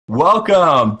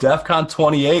Welcome, DEF CON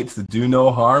 28, the Do No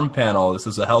Harm panel. This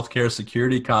is a healthcare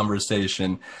security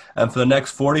conversation. And for the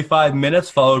next 45 minutes,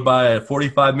 followed by a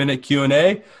 45-minute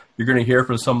Q&A, you're going to hear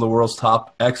from some of the world's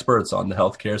top experts on the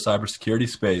healthcare cybersecurity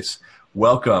space.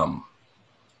 Welcome.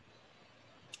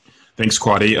 Thanks,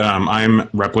 Quaddi. I'm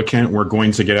Replicant. We're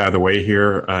going to get out of the way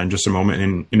here in just a moment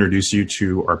and introduce you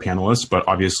to our panelists, but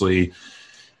obviously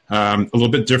a little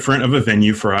bit different of a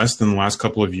venue for us than the last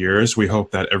couple of years. We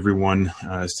hope that everyone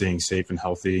is staying safe and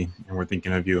healthy, and we're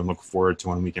thinking of you and look forward to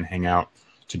when we can hang out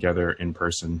together in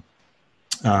person.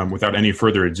 Without any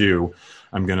further ado,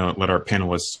 I'm going to let our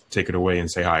panelists take it away and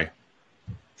say hi.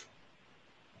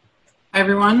 Hi,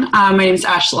 everyone. My name is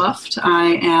Ash Luft.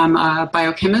 I am a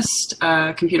biochemist,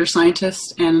 a computer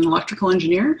scientist, and an electrical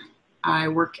engineer. I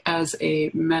work as a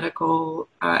medical,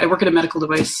 I work at a medical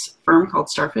device firm called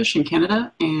Starfish in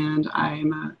Canada, and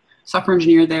I'm a software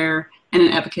engineer there and an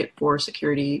advocate for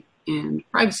security and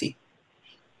privacy.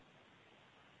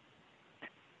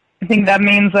 I think that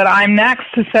means that I'm next.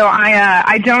 So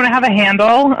I don't have a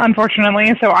handle,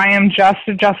 unfortunately. So I am just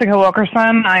Jessica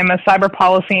Wilkerson. I'm a cyber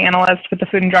policy analyst with the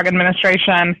Food and Drug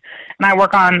Administration, and I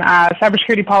work on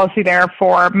cybersecurity policy there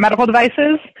for medical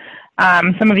devices.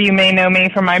 Some of you may know me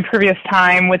from my previous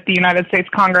time with the United States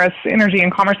Congress Energy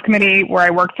and Commerce Committee, where I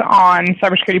worked on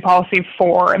cybersecurity policy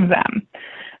for them.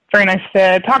 Very nice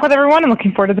to talk with everyone, and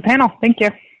looking forward to the panel. Thank you.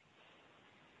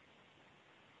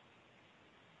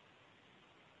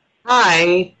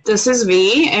 Hi, this is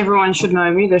V. Everyone should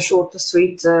know me, the short, the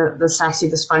sweet, the sassy,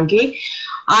 the spunky.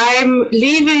 I'm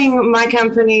leaving my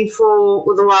company for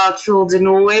the wild fields in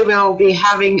Norway, where I'll be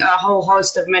having a whole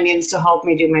host of minions to help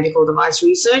me do medical device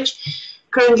research.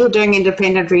 Currently doing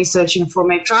independent research in for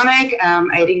Medtronic,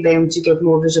 aiding them to get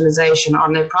more visualization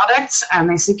on their products and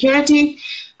their security.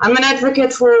 I'm an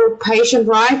advocate for patient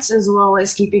rights as well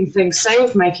as keeping things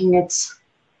safe, keeping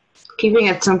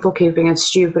it simple, keeping it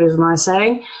stupid is my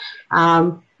saying.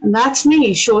 And that's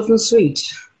me, short and sweet.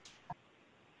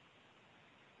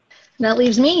 That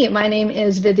leaves me. My name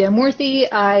is Vidya Murthy.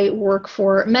 I work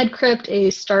for MedCrypt,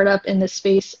 a startup in the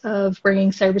space of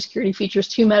bringing cybersecurity features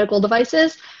to medical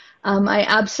devices. I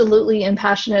absolutely am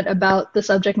passionate about the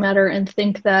subject matter and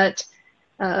think that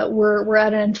we're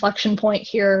at an inflection point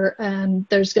here, and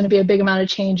there's going to be a big amount of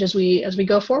change as we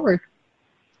go forward.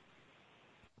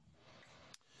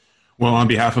 Well, on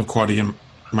behalf of Quaddi and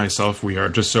myself, we are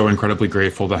just so incredibly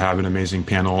grateful to have an amazing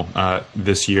panel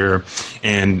this year.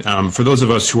 And for those of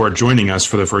us who are joining us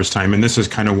for the first time, and this is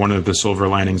kind of one of the silver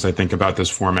linings I think about this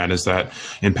format, is that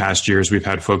in past years we've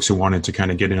had folks who wanted to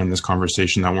kind of get in on this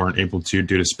conversation that weren't able to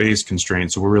due to space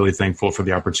constraints. So we're really thankful for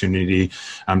the opportunity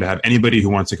to have anybody who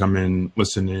wants to come in,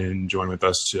 listen and join with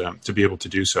us to be able to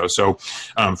do so. So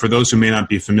for those who may not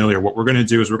be familiar, what we're going to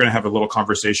do is we're going to have a little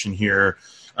conversation here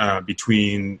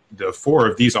between the four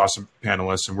of these awesome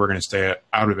panelists, and we're going to stay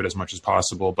out of it as much as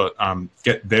possible, but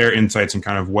get their insights and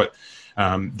kind of what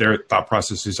their thought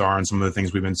processes are on some of the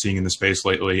things we've been seeing in the space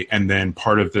lately. And then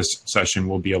part of this session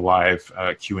will be a live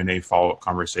Q&A follow-up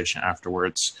conversation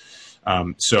afterwards.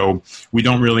 So we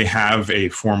don't really have a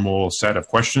formal set of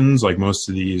questions like most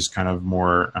of these kind of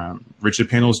more rigid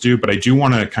panels do, but I do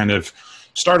want to kind of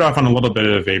start off on a little bit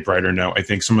of a brighter note. I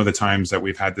think some of the times that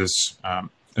we've had this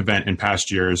event in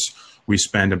past years, we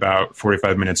spend about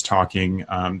 45 minutes talking.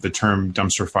 The term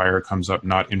dumpster fire comes up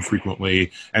not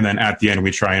infrequently. And then at the end,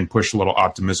 we try and push a little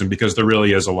optimism because there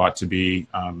really is a lot to be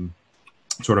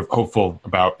sort of hopeful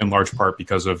about, in large part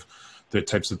because of the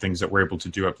types of things that we're able to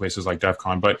do at places like DEF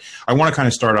CON. But I want to kind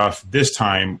of start off this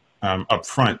time up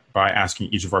front by asking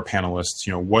each of our panelists,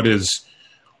 you know, what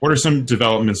are some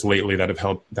developments lately that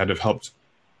have helped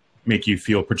make you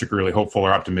feel particularly hopeful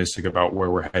or optimistic about where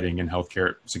we're heading in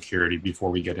healthcare security before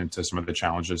we get into some of the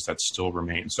challenges that still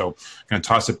remain? So I'm going to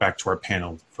toss it back to our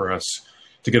panel for us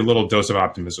to get a little dose of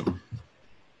optimism.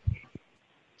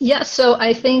 Yeah, so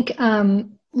I think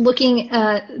looking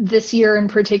at this year in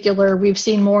particular, we've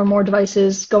seen more and more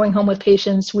devices going home with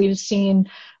patients. We've seen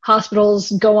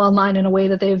hospitals go online in a way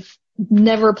that they've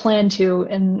never planned to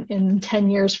in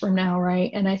 10 years from now, right?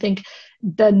 And I think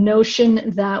the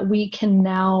notion that we can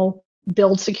now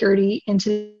build security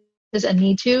into this and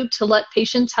need to let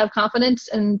patients have confidence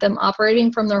in them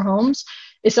operating from their homes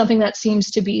is something that seems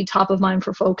to be top of mind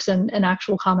for folks and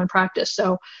actual common practice.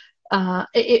 So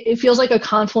it feels like a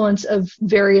confluence of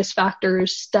various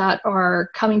factors that are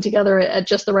coming together at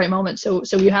just the right moment. So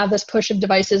you have this push of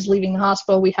devices leaving the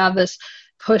hospital. We have this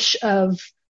push of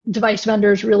device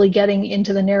vendors really getting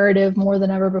into the narrative more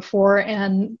than ever before,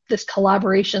 and this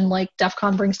collaboration like DEF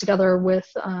CON brings together with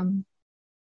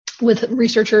with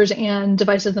researchers and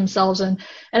devices themselves. And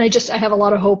I have a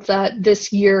lot of hope that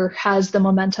this year has the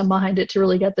momentum behind it to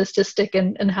really get this to stick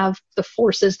and have the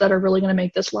forces that are really going to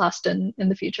make this last in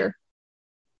the future.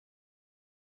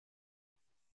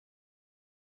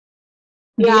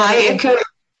 Yeah, I echo.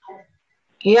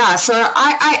 Yeah, so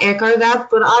I echo that,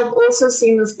 but I've also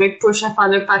seen this big push, if I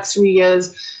look back 3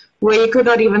 years, where you could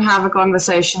not even have a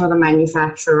conversation with a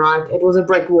manufacturer, right? It was a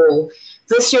brick wall.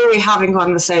 This year we're having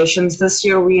conversations. This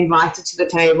year we invited to the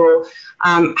table.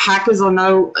 Hackers are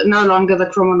no longer the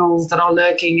criminals that are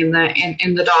lurking in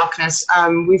the darkness.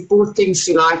 We've brought things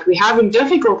to light. We're having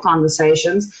difficult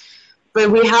conversations, but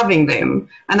we're having them.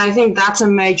 And I think that's a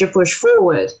major push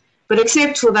forward. But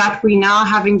except for that, we're now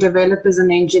having developers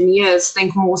and engineers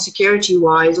think more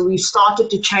security-wise. We've started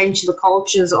to change the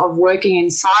cultures of working in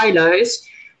silos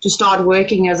to start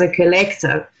working as a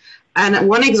collective. And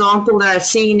one example that I've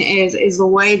seen is the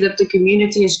way that the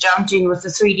community has jumped in with the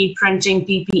 3D printing,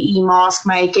 PPE, mask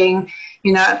making,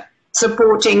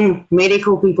 supporting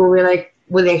medical people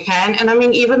where they can. And I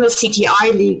mean, even the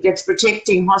CTI League that's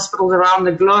protecting hospitals around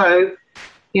the globe,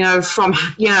 from,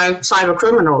 cyber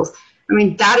criminals. I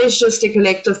mean, that is just a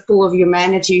collective pool of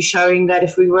humanity showing that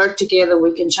if we work together,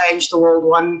 we can change the world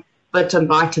one bit and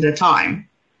bite at a time.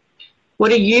 What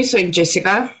do you think,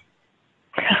 Jessica?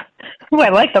 Oh, I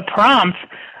like the prompts.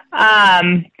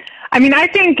 I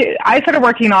think I started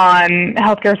working on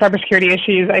healthcare cybersecurity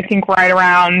issues, I think right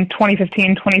around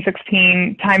 2015,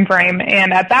 2016 timeframe.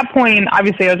 And at that point,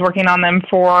 obviously, I was working on them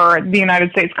for the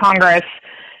United States Congress.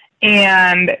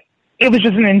 And it was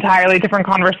just an entirely different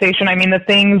conversation. I mean, the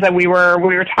things that we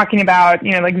were talking about,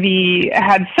 like V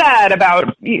had said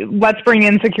about, let's bring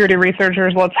in security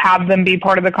researchers, let's have them be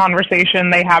part of the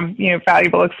conversation. They have,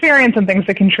 valuable experience and things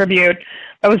to contribute.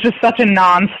 That was just such a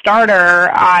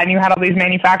non-starter, and you had all these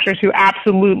manufacturers who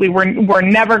absolutely were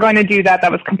never going to do that.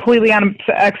 That was completely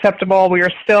unacceptable. We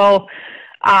were still,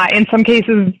 in some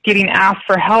cases, getting asked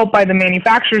for help by the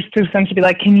manufacturers to essentially be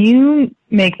like, can you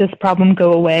make this problem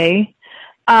go away?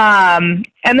 And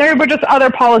there were just other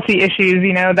policy issues,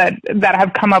 that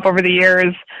have come up over the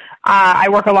years. I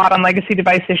work a lot on legacy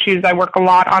device issues. I work a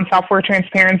lot on software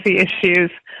transparency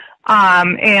issues.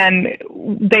 And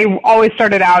they always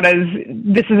started out as,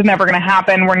 this is never going to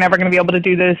happen. We're never going to be able to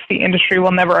do this. The industry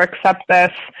will never accept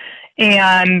this.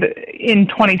 And in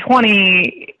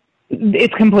 2020,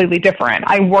 it's completely different.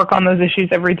 I work on those issues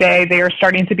every day. They are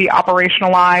starting to be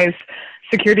operationalized.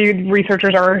 Security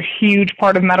researchers are a huge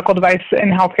part of medical device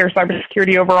and healthcare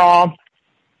cybersecurity overall.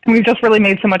 And we've just really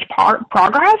made so much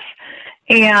progress.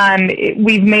 And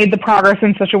we've made the progress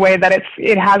in such a way that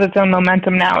it has its own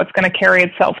momentum now. It's going to carry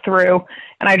itself through.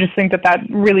 And I just think that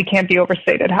really can't be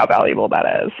overstated how valuable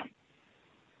that is.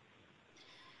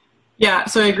 Yeah,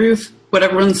 so I agree with what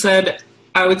everyone said.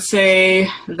 I would say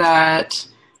that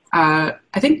I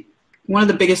think one of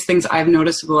the biggest things I've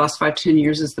noticed over the last 5 to 10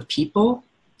 years is the people.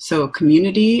 So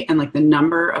community and the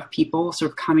number of people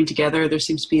sort of coming together. There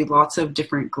seems to be lots of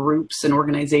different groups and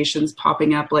organizations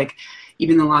popping up,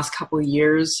 even in the last couple of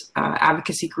years,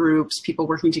 advocacy groups, people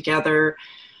working together,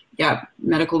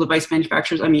 medical device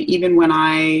manufacturers. I mean, even when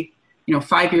I,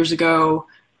 5 years ago,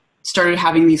 started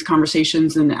having these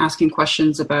conversations and asking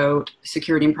questions about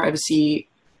security and privacy,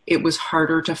 it was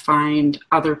harder to find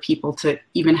other people to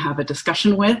even have a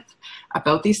discussion with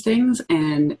about these things.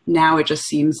 And now it just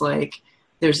seems like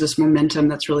there's this momentum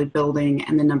that's really building,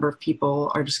 and the number of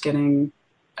people are just getting,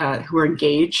 who are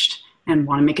engaged and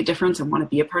want to make a difference and want to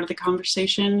be a part of the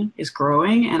conversation is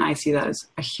growing. And I see that as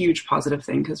a huge positive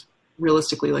thing, because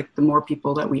realistically, the more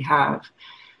people that we have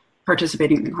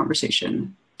participating in the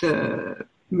conversation, the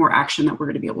more action that we're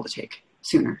going to be able to take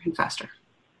sooner and faster.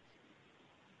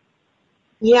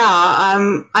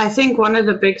 Yeah, I think one of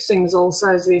the big things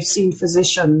also is we've seen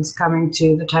physicians coming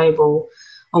to the table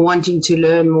and wanting to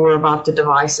learn more about the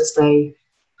devices they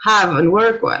have and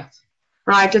work with.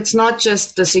 Right, it's not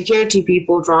just the security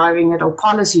people driving it or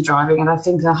policy driving it. I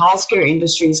think the healthcare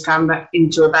industry has come back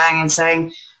into a bang and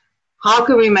saying, how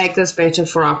can we make this better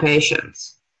for our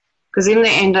patients? Because in the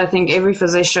end, I think every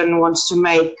physician wants to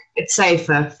make it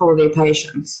safer for their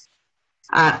patients.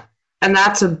 And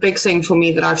that's a big thing for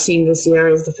me that I've seen this year,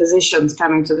 is the physicians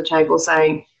coming to the table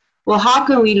saying, well, how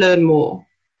can we learn more?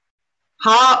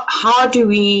 How do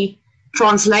we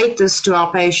translate this to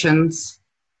our patients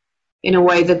in a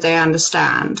way that they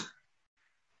understand?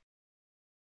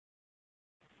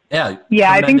 Yeah,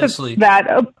 I think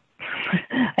that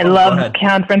I love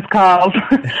conference calls.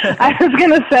 I was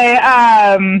going to say,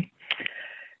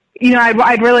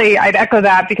 I'd echo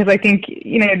that, because I think,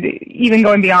 even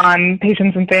going beyond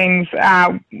patients and things,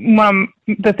 one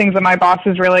of the things that my boss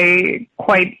is really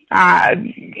quite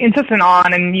insistent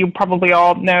on, and you probably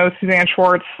all know Suzanne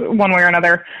Schwartz one way or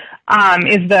another,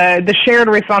 is the shared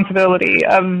responsibility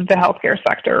of the healthcare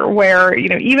sector, where,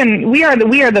 even we are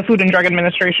the Food and Drug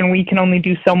Administration. We can only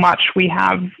do so much. We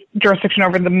have jurisdiction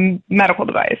over the medical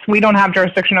device. We don't have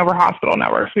jurisdiction over hospital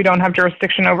networks. We don't have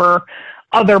jurisdiction over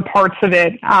other parts of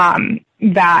it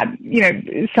that,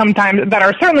 sometimes that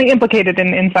are certainly implicated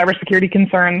in cybersecurity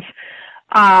concerns.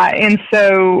 And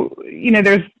so,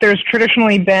 there's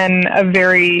traditionally been a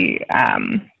very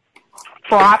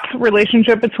fraught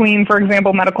relationship between, for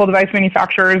example, medical device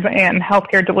manufacturers and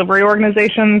healthcare delivery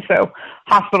organizations, so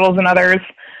hospitals and others.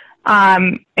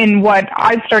 And what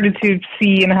I've started to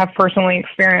see and have personally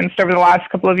experienced over the last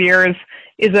couple of years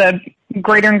is a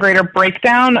greater and greater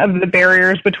breakdown of the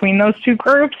barriers between those two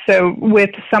groups. So with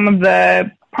some of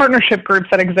the partnership groups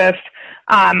that exist,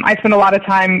 I spend a lot of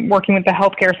time working with the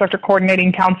Healthcare Sector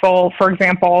Coordinating Council, for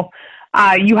example.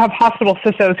 You have hospital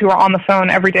CISOs who are on the phone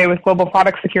every day with global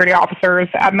product security officers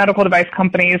at medical device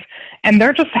companies, and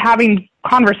they're just having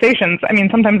conversations. I mean,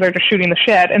 sometimes they're just shooting the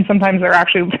shit, and sometimes they're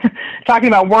actually talking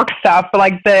about work stuff, but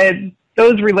like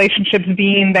those relationships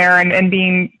being there and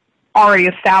being already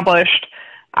established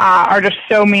are just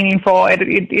so meaningful.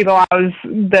 It allows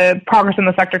the progress in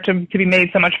the sector to be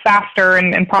made so much faster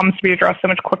and problems to be addressed so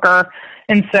much quicker.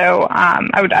 And so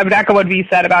I would echo what V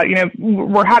said about,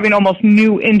 we're having almost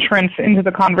new entrants into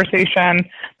the conversation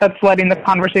that's letting the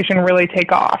conversation really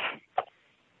take off.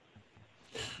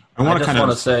 I just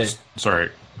want to say... Sorry.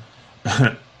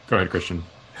 Go ahead, Christian.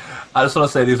 I just want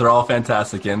to say these are all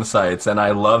fantastic insights, and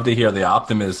I love to hear the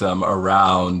optimism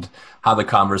around how the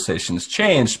conversation's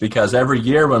changed, because every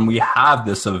year when we have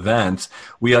this event,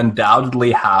 we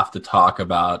undoubtedly have to talk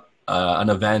about an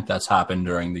event that's happened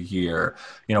during the year,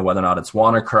 whether or not it's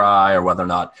WannaCry or whether or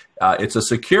not it's a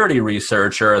security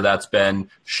researcher that's been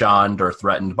shunned or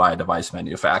threatened by a device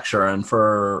manufacturer. And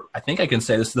I think I can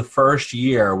say this is the first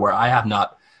year where I have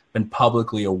not been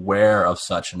publicly aware of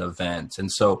such an event.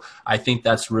 And so I think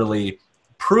that's really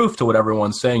proof to what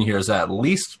everyone's saying here, is that at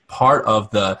least part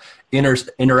of the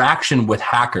interaction with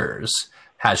hackers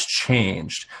has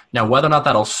changed. Now, whether or not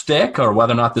that'll stick or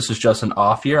whether or not this is just an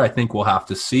off year, I think we'll have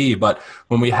to see. But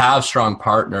when we have strong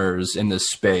partners in this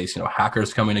space,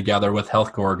 hackers coming together with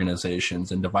healthcare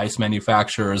organizations and device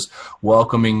manufacturers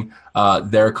welcoming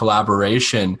their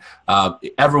collaboration,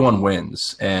 everyone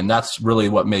wins. And that's really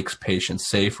what makes patients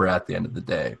safer at the end of the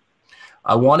day.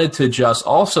 I wanted to just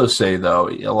also say, though,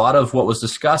 a lot of what was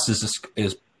discussed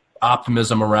is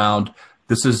optimism around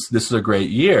this is a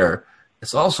great year.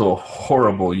 It's also a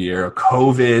horrible year.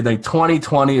 COVID,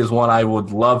 2020 is one I would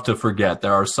love to forget.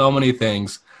 There are so many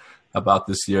things about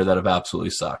this year that have absolutely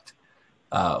sucked.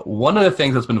 One of the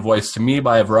things that's been voiced to me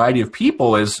by a variety of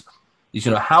people is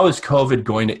how is COVID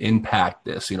going to impact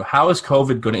this? How is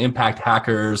COVID going to impact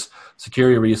hackers,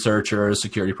 security researchers,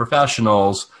 security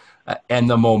professionals,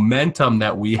 and the momentum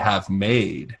that we have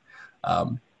made?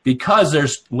 Because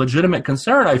there's legitimate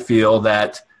concern, I feel,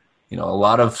 that a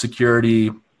lot of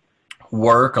security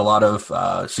work, a lot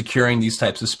of securing these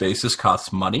types of spaces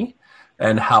costs money,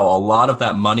 and how a lot of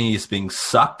that money is being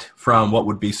sucked from what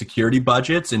would be security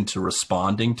budgets into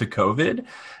responding to COVID.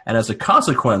 And as a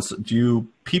consequence, do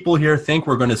people here think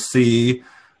we're going to see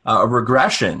a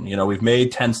regression? We've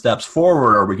made 10 steps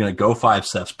forward, or are we going to go 5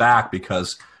 steps back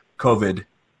because COVID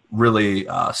really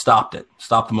stopped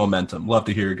the momentum? Love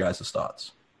to hear your guys'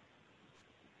 thoughts.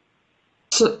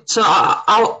 So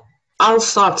I'll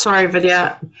start. Sorry,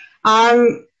 Vidya.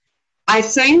 I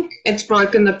think it's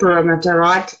broken the perimeter,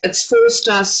 right? It's forced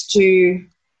us to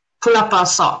pull up our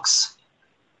socks,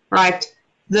 right?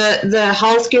 The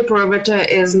healthcare perimeter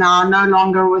is now no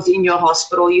longer within your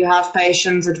hospital. You have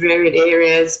patients at varied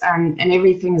areas, and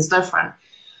everything is different.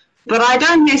 But I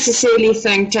don't necessarily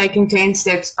think taking 10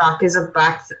 steps back is a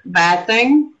bad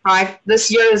thing, right?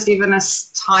 This year has given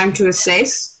us time to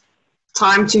assess,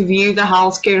 time to view the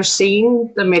healthcare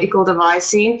scene, the medical device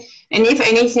scene, and if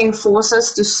anything, force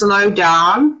us to slow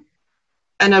down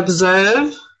and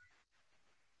observe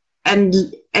and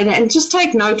just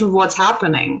take note of what's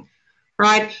happening,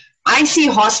 right? I see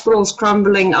hospitals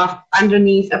crumbling up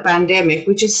underneath a pandemic,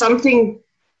 which is something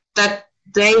that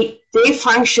their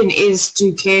function is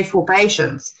to care for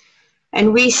patients.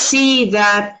 And we see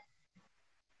that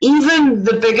even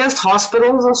the biggest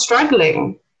hospitals are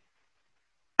struggling,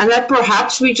 and that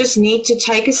perhaps we just need to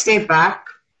take a step back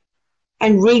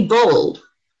and rebuild.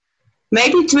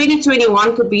 Maybe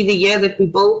 2021 could be the year that we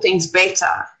build things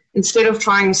better. Instead of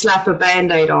trying to slap a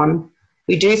Band-Aid on,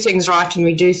 We do things right and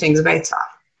we do things better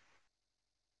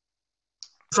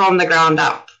from the ground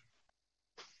up.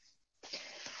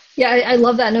 Yeah, I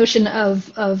love that notion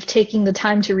of taking the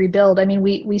time to rebuild. I mean,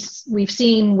 we've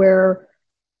seen where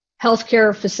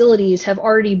healthcare facilities have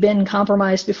already been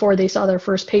compromised before they saw their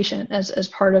first patient as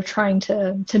part of trying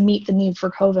to meet the need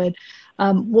for COVID.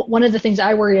 One of the things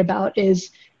I worry about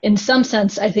is, in some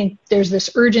sense, I think there's this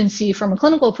urgency from a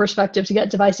clinical perspective to get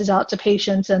devices out to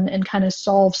patients and kind of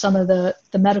solve some of the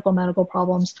medical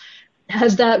problems.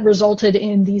 Has that resulted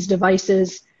in these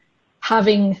devices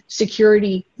having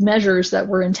security measures that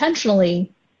were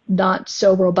intentionally not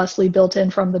so robustly built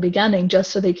in from the beginning, just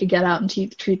so they could get out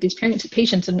and treat these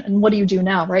patients? And what do you do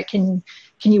now, right? Can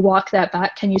you walk that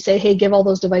back? Can you say, hey, give all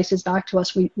those devices back to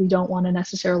us? We don't want to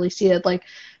necessarily see it.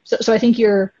 So I think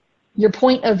your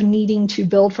point of needing to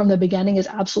build from the beginning is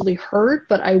absolutely heard,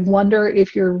 but I wonder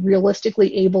if you're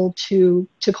realistically able to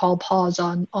call pause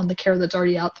on the care that's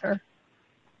already out there.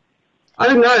 I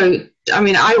don't know. I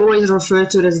mean, I always refer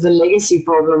to it as the legacy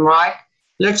problem, right?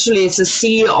 Literally, it's a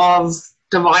sea of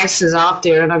devices out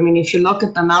there. And I mean, if you look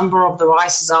at the number of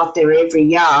devices out there every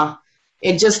year,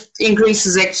 it just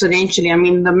increases exponentially. I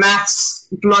mean, the maths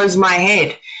blows my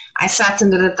head. I sat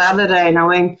and did it the other day and I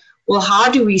went, well, how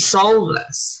do we solve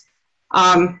this?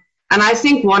 And I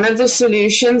think one of the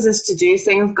solutions is to do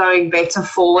things going better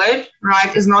forward,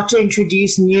 right? Is not to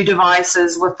introduce new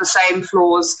devices with the same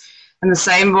flaws and the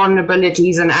same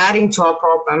vulnerabilities and adding to our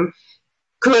problem.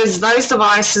 Because those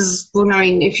devices, well, I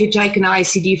mean, if you take an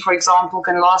ICD, for example,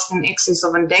 can last in excess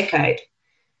of a decade.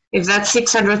 If that's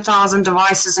 600,000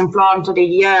 devices implanted a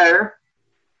year,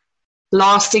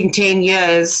 lasting 10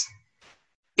 years,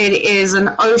 it is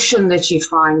an ocean that you're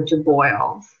trying to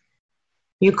boil.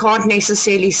 You can't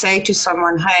necessarily say to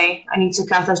someone, hey, I need to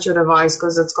cut out your device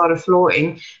because it's got a flaw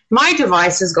in. My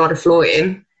device has got a flaw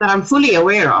in that I'm fully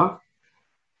aware of.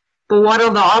 But what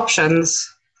are the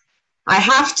options? I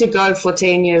have to go for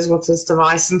 10 years with this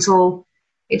device until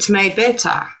it's made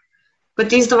better. But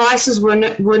these devices were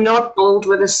not built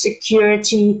with a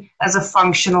security as a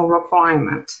functional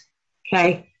requirement.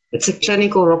 Okay? It's a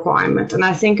clinical requirement. And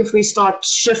I think if we start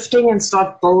shifting and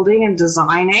start building and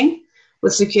designing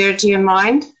with security in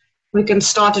mind, we can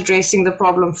start addressing the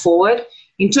problem forward.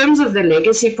 In terms of the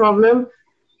legacy problem,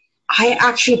 I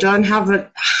actually don't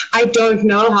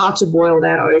know how to boil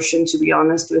that ocean, to be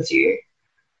honest with you.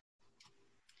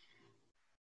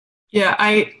 Yeah,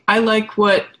 I like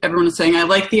what everyone is saying. I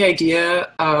like the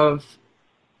idea of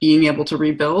being able to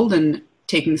rebuild and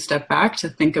taking a step back to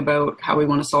think about how we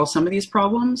want to solve some of these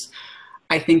problems.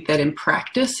 I think that in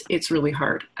practice, it's really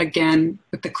hard. Again,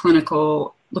 with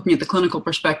looking at the clinical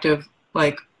perspective,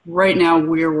 like right now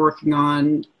we're working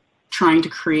on trying to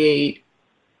create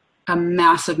a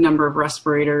massive number of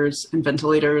respirators and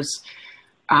ventilators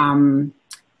in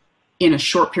a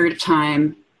short period of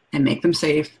time and make them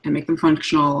safe and make them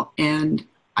functional. And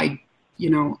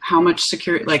how much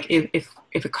security, like if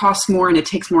it costs more and it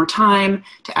takes more time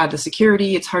to add the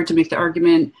security, it's hard to make the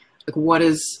argument, like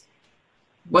what's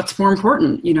more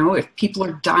important? If people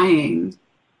are dying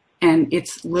and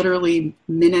it's literally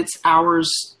minutes,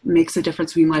 hours makes a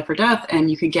difference between life or death, and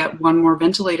you could get one more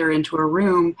ventilator into a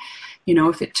room,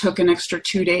 if it took an extra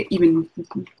 2 day, even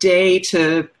day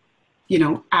to,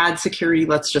 add security,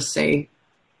 let's just say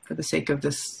for the sake of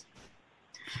this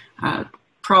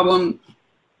problem,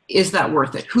 is that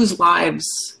worth it? Whose lives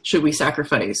should we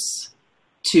sacrifice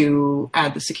to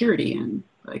add the security in?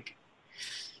 Like,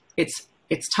 it's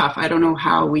tough. I don't know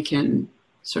how we can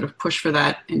sort of push for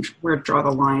that and where to draw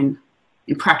the line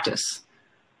in practice.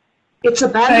 It's a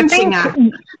balancing act.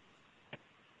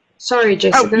 Sorry,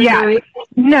 Jessica. Oh, yeah.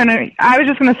 No. I was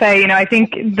just going to say, I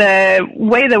think the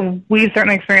way that we've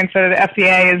certainly experienced it at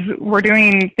FDA is we're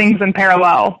doing things in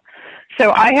parallel.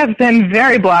 So I have been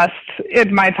very blessed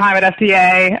in my time at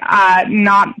FDA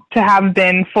not to have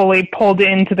been fully pulled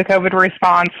into the COVID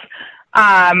response,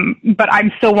 but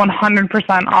I'm still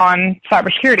 100% on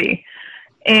cybersecurity.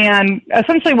 And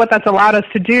essentially what that's allowed us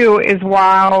to do is,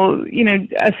 while,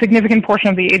 a significant portion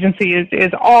of the agency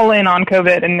is all in on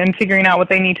COVID and figuring out what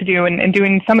they need to do and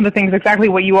doing some of the things exactly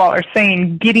what you all are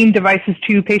saying, getting devices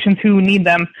to patients who need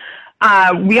them,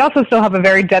 we also still have a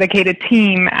very dedicated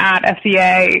team at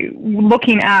FDA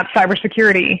looking at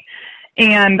cybersecurity.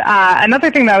 And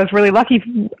another thing that I was really lucky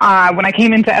when I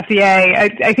came into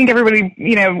FDA, I think everybody,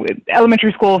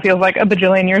 elementary school feels like a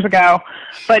bajillion years ago,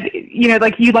 but you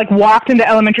walked into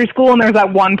elementary school and there was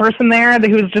that one person there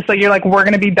who was just like, you're like, we're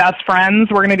going to be best friends,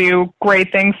 we're going to do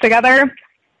great things together.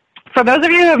 For those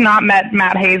of you who have not met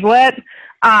Matt Hazlett,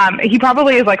 He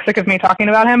probably is like sick of me talking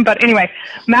about him, but anyway,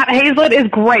 Matt Hazlett is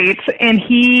great, and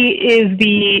he is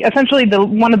essentially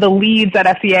one of the leads at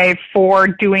FDA for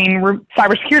doing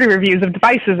cybersecurity reviews of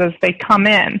devices as they come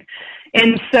in.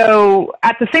 And so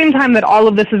at the same time that all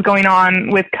of this is going on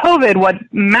with COVID, what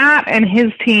Matt and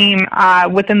his team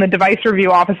within the device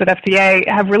review office at FDA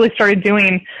have really started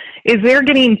doing is they're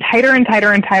getting tighter and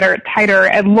tighter and tighter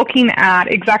at looking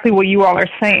at exactly what you all are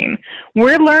saying.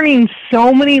 We're learning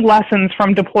so many lessons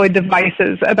from deployed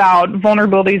devices about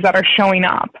vulnerabilities that are showing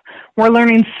up. We're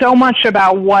learning so much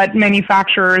about what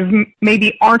manufacturers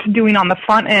maybe aren't doing on the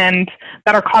front end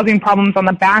that are causing problems on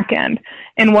the back end.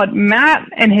 And what Matt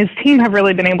and his team have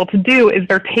really been able to do is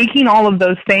they're taking all of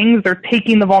those things, they're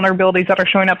taking the vulnerabilities that are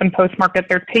showing up in post-market,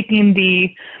 they're taking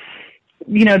the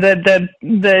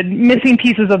missing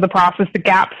pieces of the process, the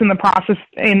gaps in the process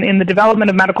in the development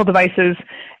of medical devices,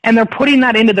 and they're putting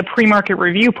that into the pre-market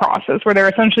review process where they're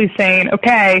essentially saying,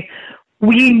 okay,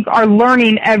 we are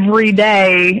learning every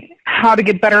day how to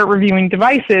get better at reviewing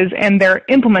devices, and they're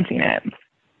implementing it.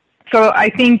 So I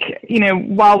think,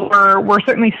 while we're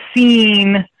certainly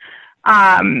seeing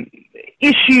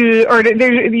issues, or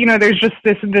there's just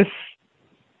this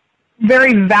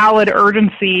very valid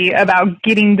urgency about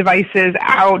getting devices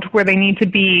out where they need to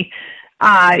be.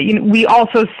 We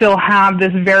also still have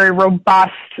this very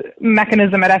robust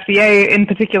mechanism at FDA in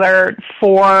particular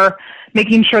for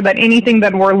making sure that anything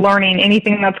that we're learning,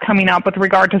 anything that's coming up with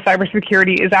regard to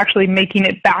cybersecurity is actually making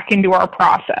it back into our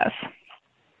process.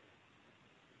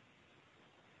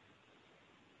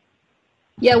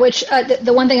 Yeah, which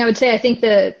the one thing I would say, I think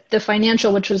the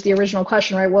financial, which was the original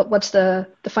question, right? What's the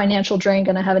financial drain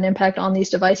going to have an impact on these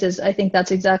devices? I think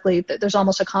that's exactly, there's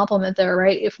almost a complement there,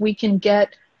 right? If we can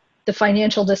get the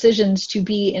financial decisions to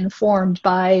be informed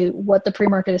by what the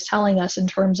pre-market is telling us in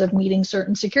terms of meeting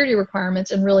certain security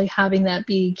requirements and really having that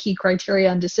be key criteria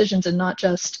on decisions and not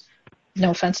just,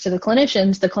 no offense to the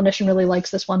clinician really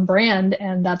likes this one brand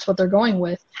and that's what they're going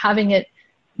with. Having it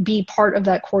be part of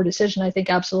that core decision, I think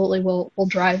absolutely will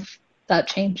drive that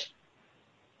change.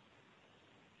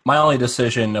 My only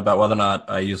decision about whether or not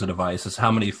I use a device is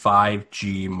how many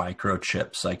 5G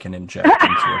microchips I can inject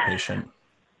into a patient.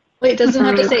 Wait, doesn't it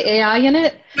have to say AI in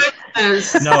it?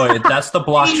 No, that's the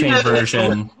blockchain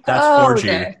version. That's 4G.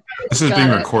 Okay. This is being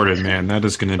recorded, man. That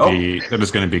is going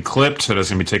to be clipped. That is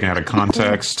going to be taken out of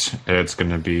context. It's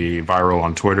going to be viral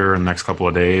on Twitter in the next couple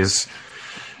of days.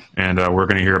 And we're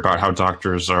going to hear about how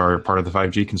doctors are part of the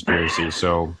 5G conspiracy.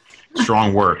 So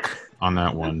strong work on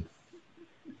that one.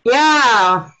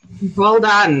 Yeah, well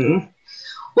done.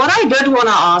 What I did want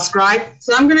to ask, right?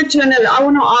 So I'm going to turn it. I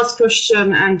want to ask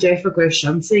Christian and Jeff a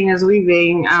question, seeing as we're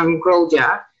being grilled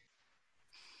here.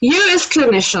 You as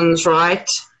clinicians, right?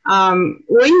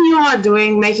 When you are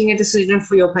making a decision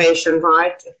for your patient,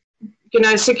 right?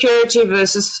 Security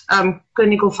versus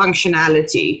clinical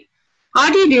functionality. How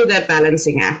do you do that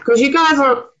balancing act? Because you guys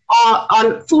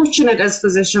are fortunate as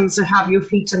physicians to have your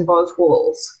feet in both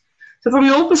walls. So from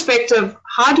your perspective,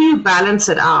 how do you balance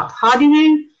it out? How do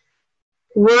you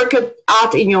work it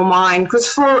out in your mind? Because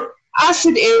for us,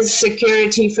 it is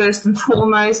security first and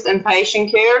foremost and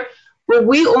patient care. Where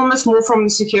we almost more from a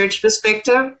security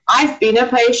perspective. I've been a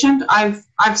patient.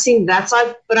 I've seen that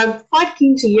side, but I'm quite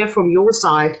keen to hear from your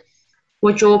side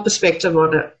what your perspective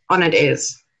on it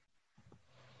is.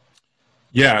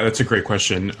 Yeah, that's a great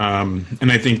question.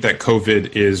 And I think that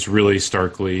COVID is really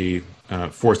starkly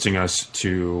forcing us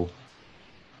to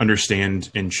understand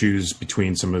and choose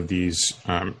between some of these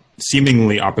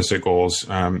seemingly opposite goals.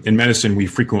 In medicine, we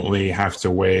frequently have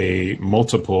to weigh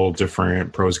multiple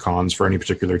different pros, cons for any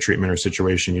particular treatment or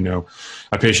situation.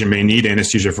 A patient may need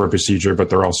anesthesia for a procedure, but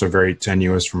they're also very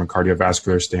tenuous from a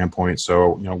cardiovascular standpoint.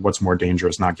 So, what's more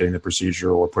dangerous, not getting the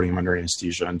procedure or putting them under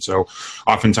anesthesia? And so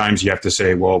oftentimes you have to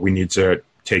say, well, we need to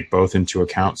take both into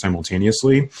account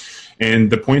simultaneously. And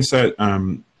the points that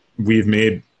we've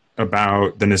made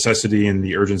about the necessity and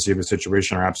the urgency of a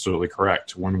situation are absolutely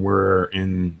correct. When we're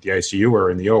in the ICU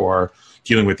or in the OR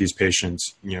dealing with these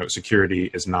patients, security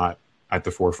is not at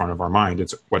the forefront of our mind.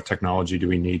 It's what technology do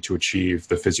we need to achieve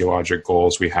the physiologic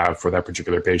goals we have for that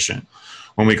particular patient.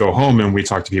 When we go home and we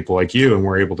talk to people like you and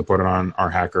we're able to put on our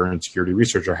hacker and security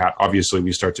researcher hat, obviously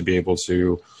we start to be able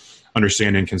to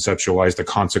understand and conceptualize the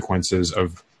consequences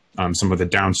of some of the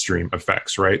downstream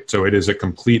effects, right? So it is a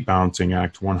complete balancing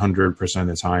act 100% of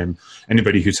the time.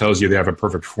 Anybody who tells you they have a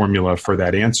perfect formula for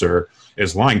that answer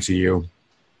is lying to you.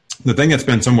 The thing that's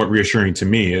been somewhat reassuring to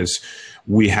me is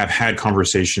we have had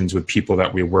conversations with people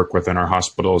that we work with in our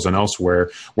hospitals and elsewhere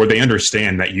where they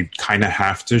understand that you kind of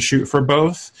have to shoot for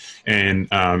both. And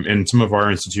in some of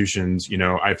our institutions,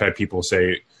 I've had people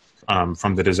say,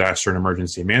 from the disaster and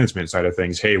emergency management side of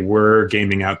things. Hey, we're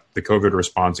gaming out the COVID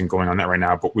response and going on that right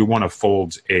now, but we want to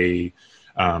fold a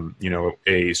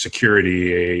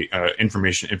security,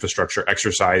 information infrastructure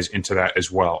exercise into that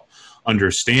as well.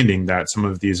 Understanding that some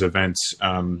of these events,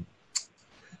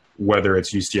 whether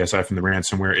it's UCSF and the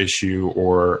ransomware issue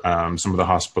or some of the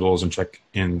hospitals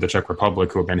in the Czech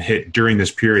Republic who have been hit during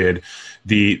this period,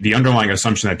 the underlying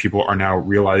assumption that people are now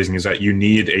realizing is that you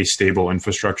need a stable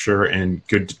infrastructure and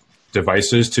good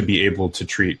devices to be able to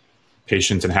treat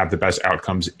patients and have the best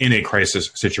outcomes in a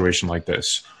crisis situation like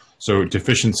this. So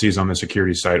deficiencies on the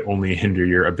security side only hinder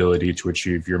your ability to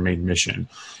achieve your main mission.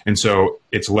 And so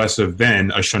it's less of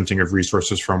then a shunting of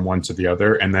resources from one to the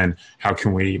other. And then how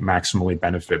can we maximally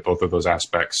benefit both of those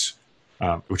aspects,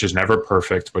 which is never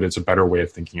perfect, but it's a better way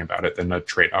of thinking about it than a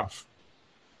trade-off.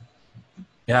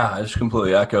 Yeah, I just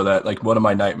completely echo that. Like, one of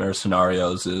my nightmare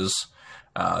scenarios is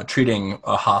treating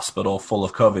a hospital full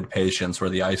of COVID patients where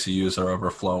the ICUs are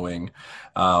overflowing,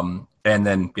 and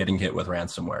then getting hit with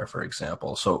ransomware, for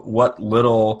example. So what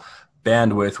little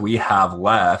bandwidth we have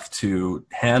left to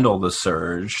handle the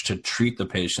surge, to treat the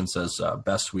patients as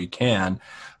best we can,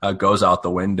 goes out the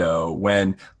window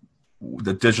when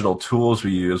the digital tools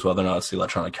we use, whether or not it's the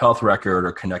electronic health record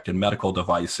or connected medical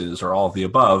devices or all of the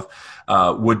above,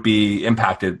 would be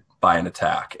impacted by an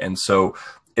attack. And so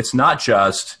it's not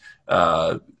just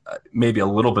maybe a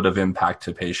little bit of impact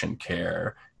to patient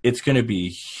care. It's going to be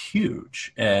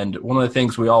huge. And one of the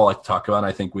things we all like to talk about, and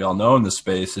I think we all know in this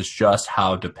space, is just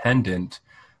how dependent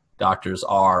doctors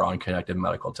are on connected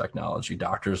medical technology.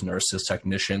 Doctors, nurses,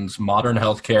 technicians, modern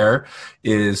healthcare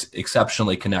is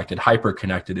exceptionally connected,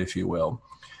 hyper-connected, if you will.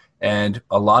 And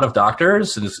a lot of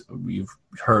doctors, and you've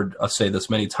heard us say this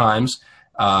many times,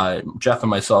 Jeff and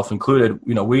myself included,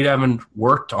 we haven't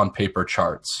worked on paper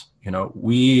charts.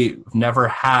 We've never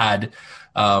had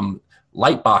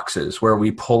light boxes where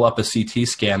we pull up a CT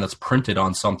scan that's printed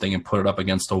on something and put it up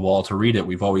against a wall to read it.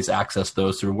 We've always accessed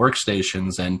those through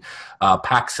workstations and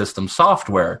PACS system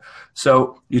software.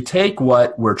 So you take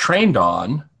what we're trained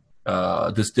on,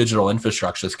 this digital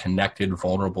infrastructure, this connected,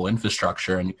 vulnerable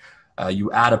infrastructure, and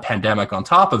you add a pandemic on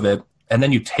top of it, and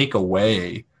then you take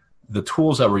away the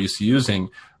tools that we're used to using,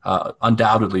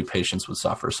 undoubtedly patients would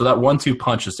suffer. So that 1-2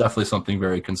 punch is definitely something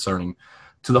very concerning.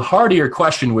 To the heart of your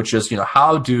question, which is,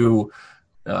 how do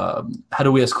we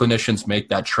as clinicians make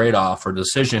that trade-off or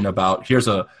decision about, here's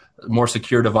a more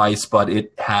secure device, but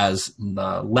it has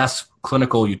less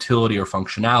clinical utility or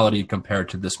functionality compared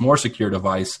to this more secure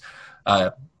device,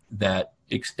 that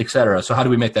et cetera. So how do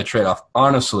we make that trade-off?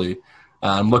 Honestly,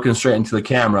 I'm looking straight into the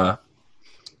camera.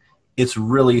 It's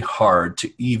really hard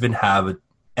to even have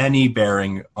any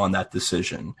bearing on that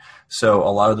decision. So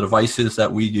a lot of the devices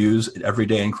that we use every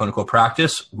day in clinical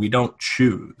practice, we don't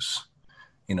choose.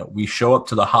 We show up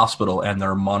to the hospital and there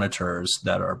are monitors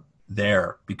that are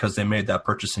there because they made that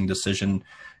purchasing decision,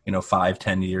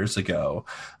 5-10 years ago.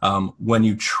 When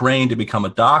you train to become a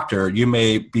doctor, you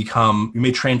may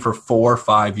train for 4 or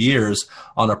 5 years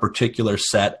on a particular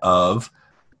set of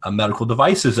medical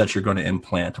devices that you're going to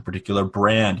implant, a particular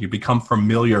brand. You become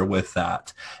familiar with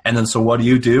that. And then, so what do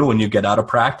you do when you get out of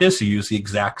practice? You use the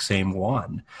exact same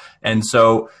one. And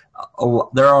so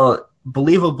there are,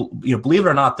 believe it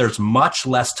or not, there's much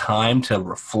less time to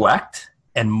reflect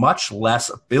and much less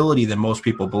ability than most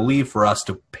people believe for us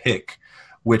to pick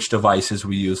which devices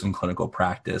we use in clinical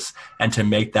practice and to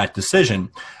make that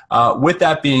decision. With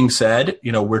that being said,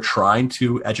 we're trying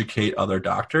to educate other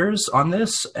doctors on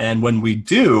this. And when we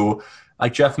do,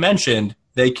 like Jeff mentioned,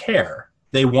 they care.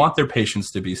 They want their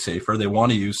patients to be safer. They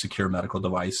want to use secure medical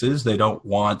devices. They don't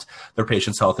want their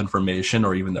patients' health information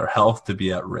or even their health to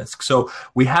be at risk. So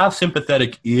we have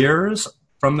sympathetic ears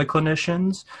from the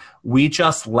clinicians. We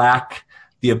just lack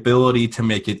the ability to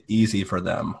make it easy for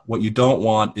them. What you don't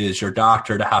want is your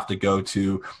doctor to have to go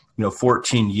to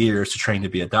 14 years to train to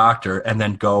be a doctor and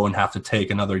then go and have to take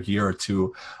another year or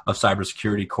two of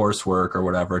cybersecurity coursework or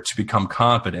whatever to become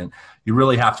competent. You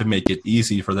really have to make it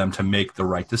easy for them to make the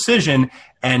right decision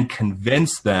and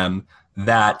convince them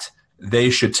that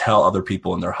they should tell other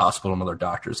people in their hospital and other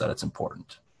doctors that it's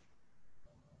important.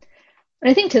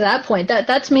 I think to that point,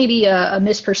 that's maybe a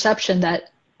misperception that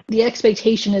the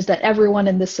expectation is that everyone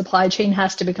in this supply chain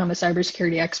has to become a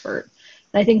cybersecurity expert.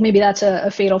 And I think maybe that's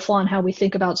a fatal flaw in how we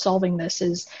think about solving this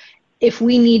is if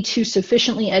we need to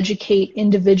sufficiently educate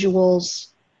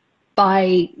individuals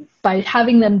by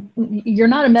having them, you're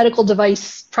not a medical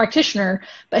device practitioner,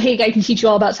 but hey, I can teach you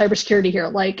all about cybersecurity here.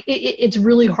 Like it's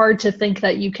really hard to think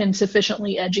that you can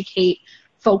sufficiently educate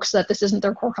folks that this isn't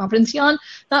their core competency on.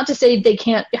 Not to say they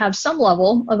can't have some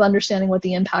level of understanding what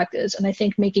the impact is. And I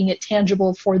think making it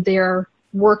tangible for their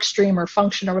work stream or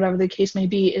function or whatever the case may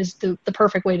be is the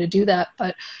perfect way to do that.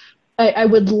 But I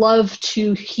would love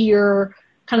to hear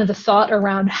kind of the thought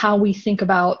around how we think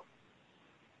about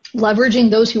leveraging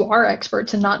those who are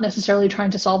experts and not necessarily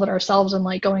trying to solve it ourselves and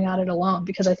like going at it alone,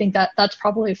 because I think that that's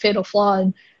probably a fatal flaw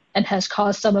and has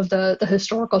caused some of the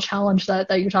historical challenge that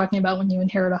you're talking about when you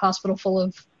inherit a hospital full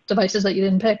of devices that you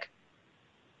didn't pick.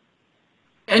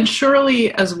 And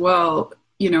surely as well,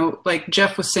 you know, like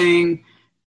Jeff was saying,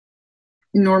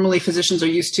 normally physicians are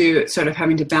used to sort of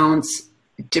having to balance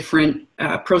different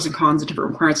pros and cons and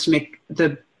different requirements to make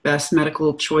the best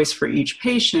medical choice for each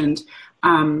patient.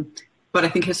 But I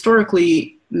think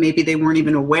historically, maybe they weren't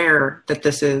even aware that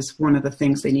this is one of the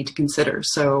things they need to consider.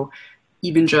 So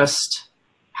even just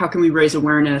how can we raise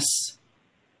awareness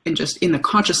and just in the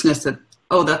consciousness that,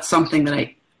 oh, that's something that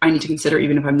I need to consider,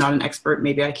 even if I'm not an expert.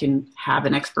 Maybe I can have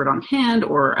an expert on hand,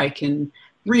 or I can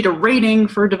read a rating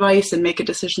for a device and make a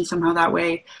decision somehow that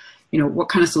way. You know, what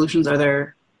kind of solutions are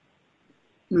there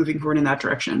moving forward in that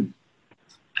direction?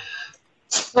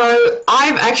 So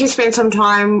I've actually spent some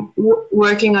time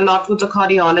working a lot with the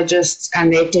cardiologists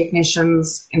and their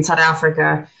technicians in South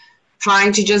Africa,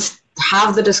 trying to just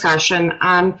have the discussion.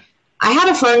 And I had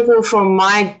a phone call from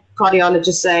my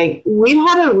cardiologist saying, we've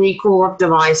had a recall of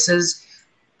devices.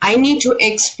 I need to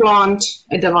explant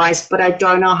a device, but I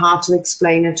don't know how to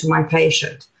explain it to my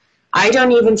patient. I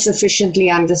don't even sufficiently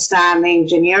understand the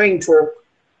engineering talk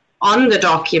on the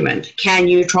document. Can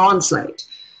you translate?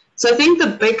 So I think the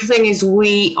big thing is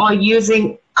we are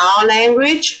using our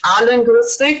language, our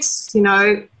linguistics, you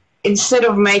know, instead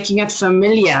of making it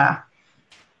familiar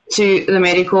to the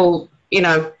medical, you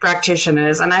know,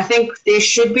 practitioners. And I think there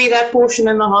should be that portion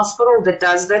in the hospital that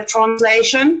does that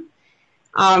translation.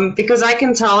 Because I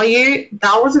can tell you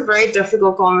that was a very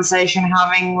difficult conversation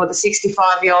having with a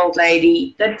 65-year-old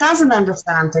lady that doesn't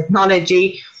understand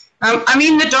technology. I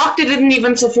mean, the doctor didn't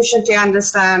even sufficiently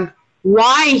understand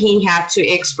why he had to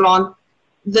explant.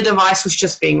 The device was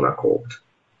just being recalled.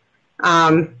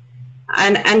 And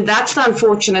that's the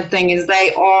unfortunate thing, is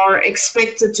they are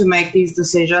expected to make these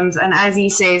decisions. And as he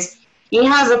says, he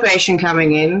has a patient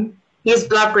coming in. His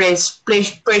blood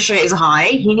pressure is high.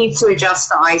 He needs to adjust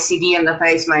the ICD and the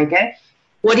pacemaker.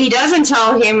 What he doesn't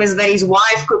tell him is that his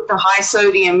wife cooked a high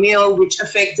sodium meal, which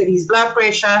affected his blood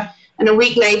pressure. And a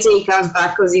week later, he comes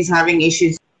back because he's having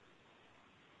issues.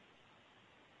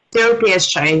 Therapy has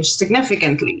changed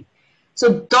significantly.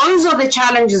 So those are the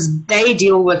challenges they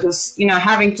deal with, is, you know,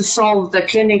 having to solve the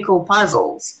clinical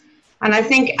puzzles. And I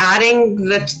think adding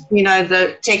that, you know,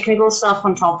 the technical stuff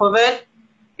on top of it,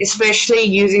 especially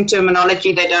using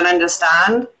terminology they don't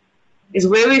understand, is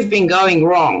where we've been going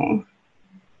wrong.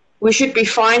 We should be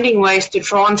finding ways to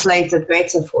translate it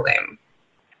better for them.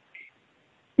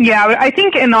 Yeah, I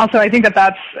think that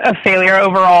that's a failure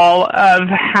overall of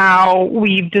how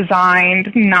we've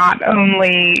designed not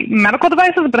only medical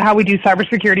devices, but how we do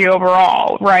cybersecurity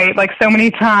overall, right? Like so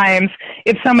many times,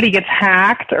 if somebody gets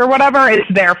hacked or whatever, it's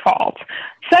their fault.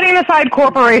 Setting aside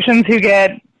corporations who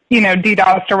get, you know,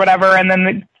 DDoSed or whatever, and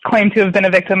then claim to have been a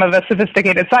victim of a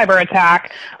sophisticated cyber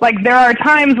attack. Like, there are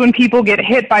times when people get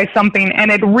hit by something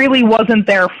and it really wasn't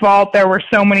their fault. There were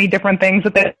so many different things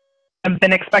that they have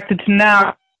been expected to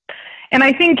know. And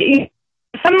I think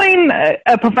something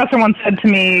a professor once said to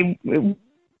me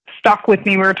stuck with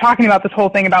me. We were talking about this whole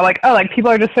thing about like, oh, like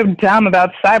people are just so dumb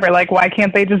about cyber. Like, why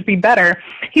can't they just be better?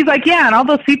 He's like, yeah, and all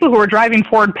those people who were driving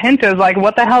Ford Pintos, like,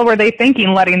 what the hell were they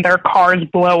thinking letting their cars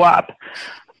blow up?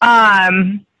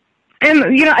 And,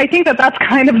 you know, I think that that's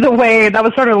kind of the way, that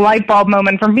was sort of a light bulb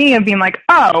moment for me of being like,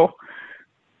 oh,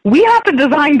 we have to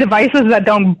design devices that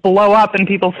don't blow up in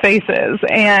people's faces.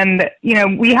 And, you know,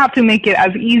 we have to make it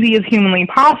as easy as humanly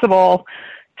possible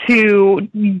to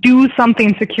do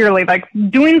something securely. Like,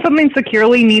 doing something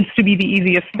securely needs to be the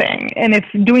easiest thing. And if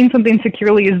doing something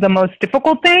securely is the most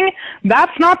difficult thing,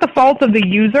 that's not the fault of the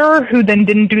user who then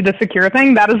didn't do the secure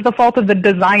thing. That is the fault of the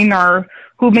designer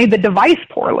who made the device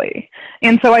poorly.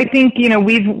 And so I think, you know,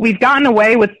 we've gotten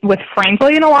away with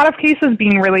frankly, in a lot of cases,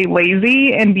 being really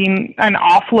lazy and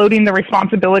offloading the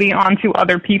responsibility onto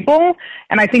other people.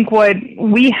 And I think what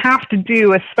we have to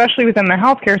do, especially within the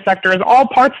healthcare sector, is all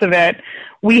parts of it,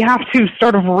 we have to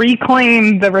sort of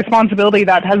reclaim the responsibility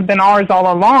that has been ours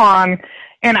all along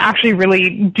and actually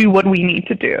really do what we need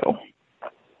to do.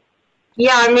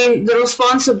 Yeah, I mean, the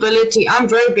responsibility, I'm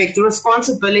very big, the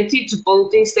responsibility to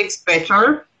build these things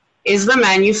better is the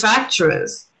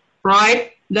manufacturers,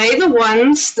 right? They're the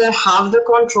ones that have the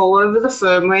control over the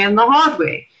firmware and the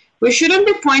hardware. We shouldn't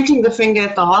be pointing the finger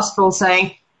at the hospital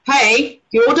saying, hey,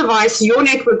 your device, your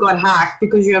network got hacked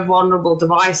because you have vulnerable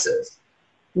devices.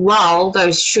 Well,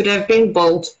 those should have been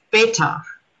built better.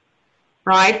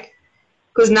 right?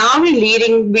 Because now we're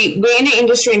in an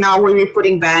industry now where we're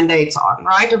putting band-aids on,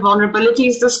 right? A vulnerability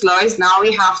is disclosed, now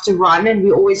we have to run and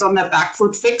we're always on the back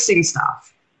foot fixing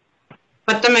stuff.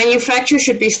 But the manufacturer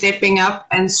should be stepping up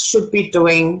and should be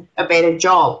doing a better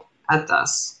job at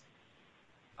this.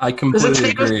 I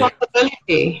completely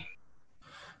agree.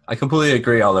 I completely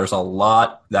agree. There's a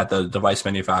lot that the device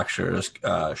manufacturers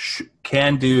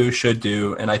can do, should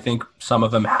do, and I think some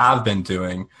of them have been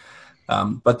doing.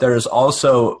 But there's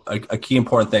also a key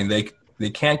important thing. They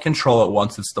can't control it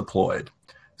once it's deployed.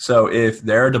 So if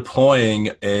they're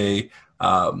deploying a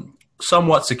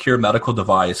somewhat secure medical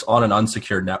device on an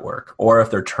unsecured network, or if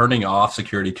they're turning off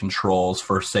security controls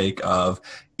for sake of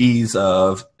ease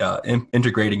of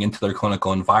integrating into their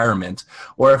clinical environment,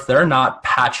 or if they're not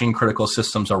patching critical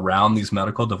systems around these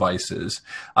medical devices,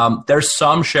 there's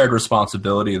some shared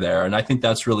responsibility there. And I think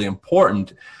that's really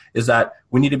important, is that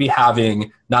we need to be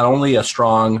having not only a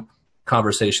strong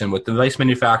conversation with device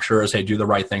manufacturers, hey, do the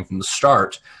right thing from the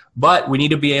start, but we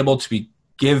need to be able to be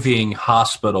giving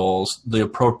hospitals the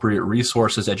appropriate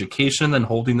resources, education, and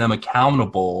holding them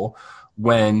accountable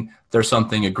when there's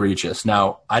something egregious.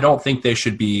 Now, I don't think they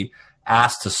should be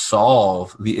asked to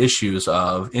solve the issues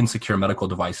of insecure medical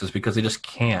devices because they just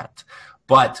can't.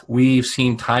 But we've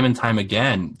seen time and time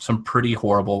again some pretty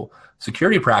horrible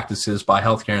security practices by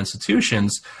healthcare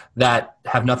institutions that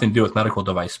have nothing to do with medical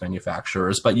device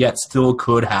manufacturers, but yet still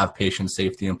could have patient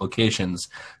safety implications.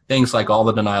 Things like all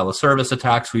the denial of service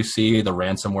attacks we see, the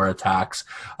ransomware attacks,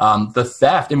 the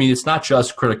theft. I mean, it's not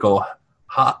just critical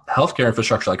healthcare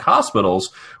infrastructure like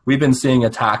hospitals. We've been seeing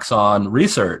attacks on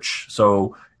research.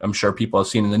 So I'm sure people have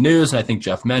seen in the news, and I think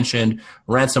Jeff mentioned,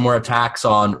 ransomware attacks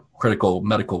on critical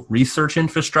medical research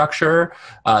infrastructure,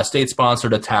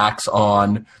 state-sponsored attacks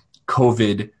on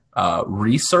COVID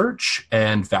research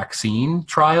and vaccine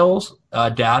trials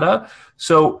data.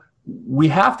 So we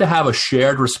have to have a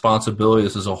shared responsibility.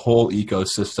 This is a whole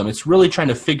ecosystem. It's really trying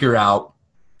to figure out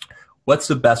what's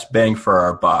the best bang for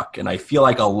our buck. And I feel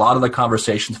like a lot of the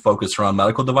conversations focus around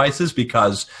medical devices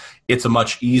because it's a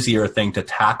much easier thing to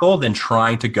tackle than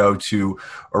trying to go to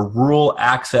a rural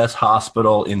access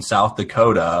hospital in South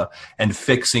Dakota and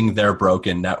fixing their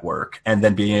broken network and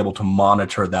then being able to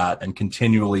monitor that and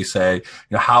continually say, you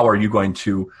know, how are we going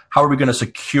to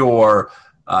secure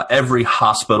every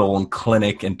hospital and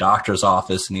clinic and doctor's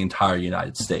office in the entire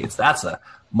United States? That's a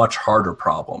much harder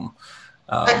problem.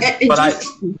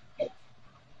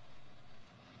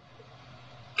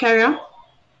 Carry on.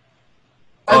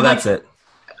 That's it.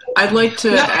 I'd like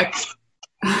to.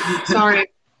 Sorry.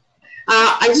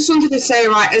 I just wanted to say,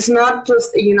 right, it's not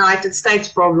just a United States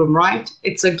problem, right?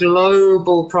 It's a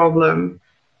global problem.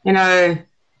 You know,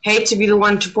 hate to be the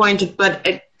one to point it,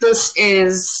 but this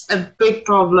is a big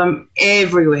problem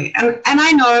everywhere. And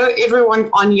I know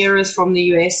everyone on here is from the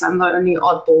US. I'm the only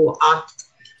oddball out.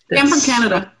 I'm from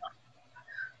Canada.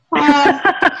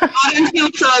 I don't feel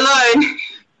so alone.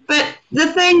 But the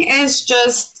thing is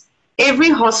just every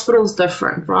hospital is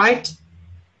different, right?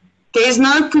 There's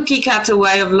no cookie cutter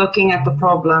way of looking at the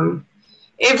problem.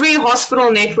 Every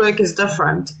hospital network is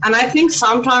different. And I think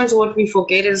sometimes what we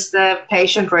forget is the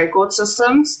patient record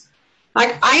systems.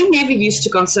 Like, I never used to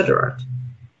consider it.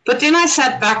 But then I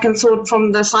sat back and thought,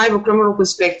 from the cyber criminal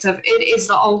perspective, it is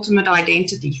the ultimate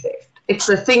identity theft. It's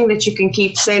the thing that you can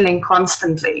keep selling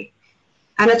constantly.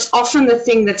 And it's often the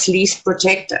thing that's least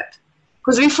protected.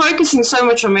 Because we're focusing so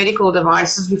much on medical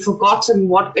devices, we've forgotten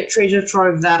what a treasure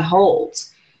trove that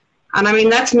holds. And I mean,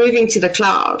 that's moving to the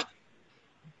cloud.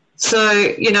 So,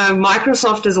 you know,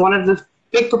 Microsoft is one of the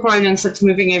big proponents that's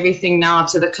moving everything now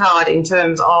to the cloud in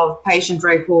terms of patient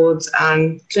records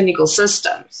and clinical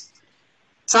systems.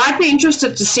 So I'd be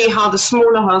interested to see how the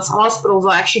smaller hospitals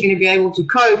are actually going to be able to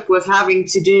cope with having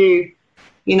to do,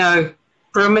 you know,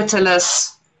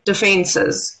 perimeterless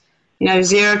defenses, you know,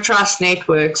 zero trust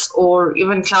networks, or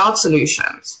even cloud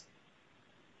solutions.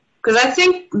 Because I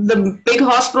think the big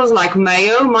hospitals like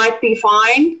Mayo might be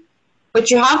fine, but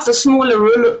you have the smaller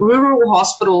rural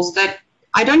hospitals that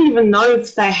I don't even know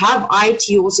if they have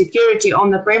IT or security on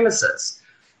the premises,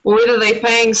 or whether they're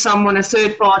paying someone, a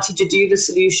third party, to do the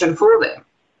solution for them.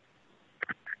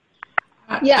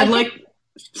 Yeah,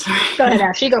 Sorry. Go ahead,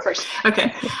 Ash. You go first.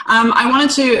 Okay. I wanted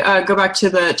to go back to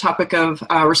the topic of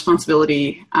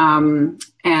responsibility, and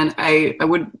I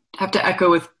would have to echo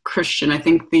with Christian. I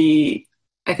think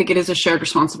it is a shared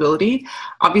responsibility.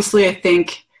 Obviously, I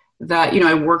think that, you know,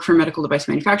 I work for a medical device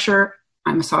manufacturer.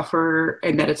 I'm a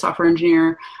embedded software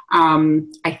engineer.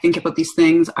 I think about these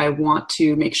things. I want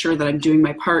to make sure that I'm doing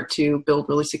my part to build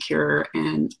really secure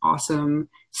and awesome,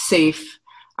 safe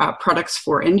products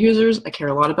for end users. I care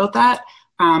a lot about that.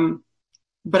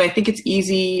 But I think it's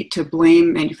easy to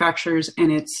blame manufacturers,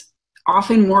 and it's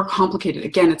often more complicated.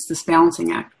 Again, it's this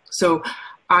balancing act. So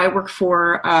I work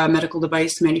for a medical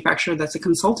device manufacturer that's a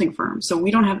consulting firm. So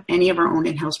we don't have any of our own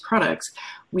in-house products.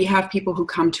 We have people who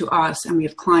come to us, and we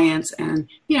have clients, and,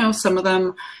 you know, some of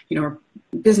them, you know, are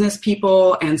business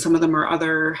people, and some of them are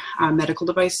other medical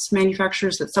device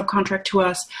manufacturers that subcontract to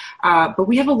us. But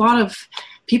we have a lot of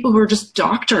people who are just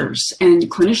doctors and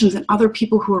clinicians and other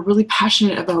people who are really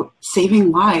passionate about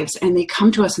saving lives. And they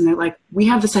come to us and they're like, we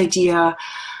have this idea.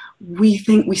 We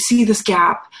think we see this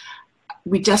gap.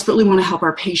 We desperately want to help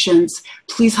our patients.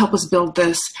 Please help us build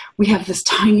this. We have this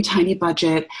tiny, tiny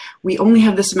budget. We only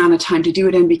have this amount of time to do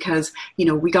it in because, you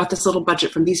know, we got this little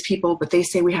budget from these people, but they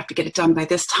say we have to get it done by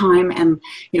this time. And,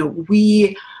 you know,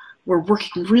 we're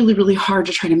working really, really hard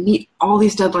to try to meet all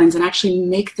these deadlines and actually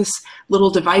make this little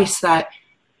device that,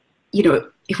 you know,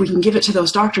 if we can give it to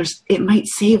those doctors, it might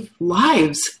save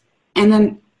lives. And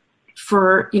then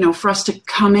for us to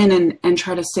come in and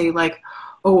try to say like,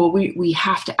 oh, well, we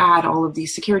have to add all of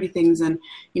these security things, and,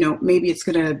 you know, maybe it's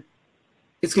gonna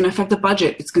affect the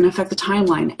budget, it's gonna affect the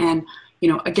timeline. And,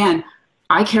 you know, again,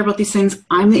 I care about these things.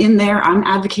 I'm in there, I'm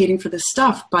advocating for this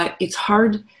stuff, but it's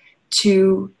hard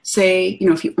to say, you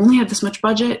know, if you only have this much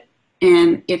budget,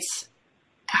 and it's,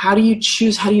 how do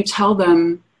you tell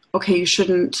them, okay,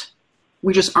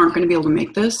 we just aren't going to be able to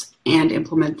make this and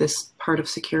implement this part of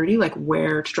security, like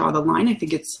where to draw the line. I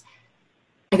think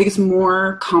it's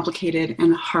more complicated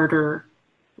and harder,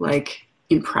 like,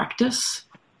 in practice,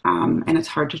 and it's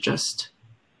hard to just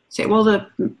say, well, the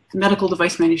medical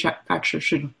device manufacturer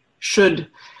should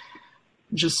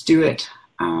just do it.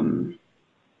 You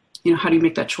know, how do you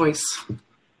make that choice?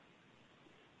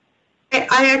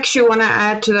 I actually want to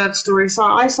add to that story. So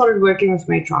I started working with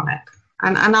Medtronic,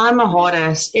 and I'm a hard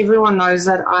ass. Everyone knows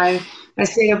that I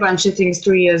said a bunch of things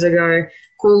 3 years ago,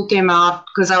 called them out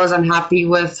because I was unhappy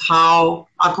with how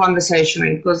our conversation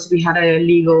went, because we had a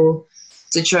legal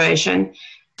situation.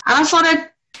 And I started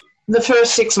the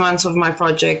first 6 months of my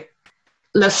project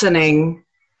listening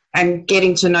and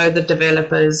getting to know the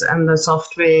developers and the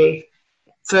software,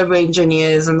 firmware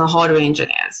engineers and the hardware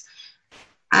engineers.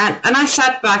 And I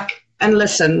sat back and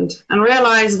listened and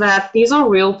realized that these are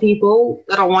real people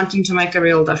that are wanting to make a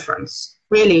real difference.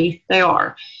 Really, they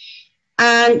are.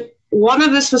 And one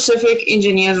of the specific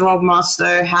engineers, Rob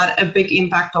Masto, had a big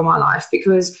impact on my life,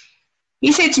 because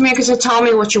he said to me, "Okay, so tell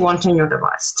me what you want on your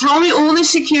device. Tell me all the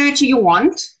security you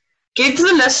want. Give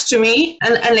the list to me,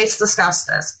 and let's discuss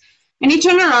this." And he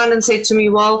turned around and said to me,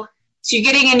 "Well, so you're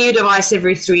getting a new device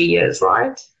every 3 years,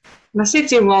 right?" And I said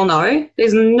to him, "Well, no,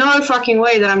 there's no fucking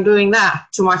way that I'm doing that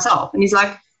to myself." And he's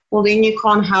like, "Well, then you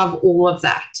can't have all of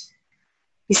that."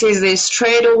 He says there's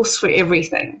trade-offs for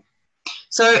everything.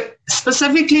 So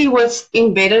specifically with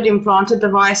embedded implanted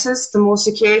devices, the more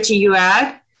security you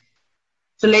add,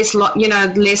 the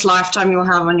less lifetime you'll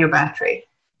have on your battery.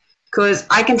 Because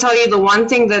I can tell you the one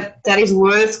thing that is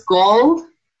worth gold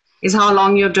is how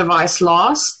long your device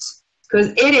lasts, because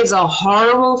it is a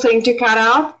horrible thing to cut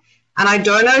out. And I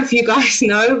don't know if you guys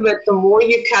know, but the more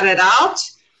you cut it out,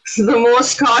 the more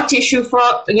scar tissue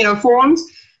forms,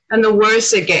 and the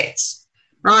worse it gets,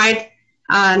 right?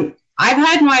 And I've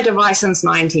had my device since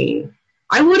 19.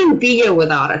 I wouldn't be here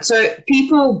without it. So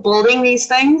people building these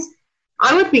things,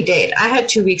 I would be dead. I had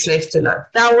 2 weeks left to live.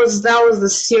 That was the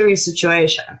serious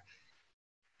situation.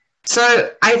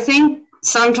 So I think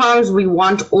sometimes we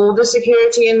want all the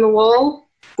security in the world,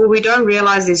 but we don't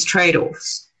realize there's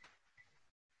trade-offs.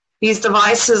 These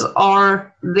devices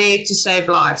are there to save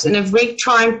lives. And if we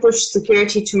try and push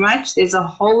security too much, there's a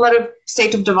whole lot of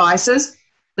set of devices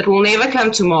that will never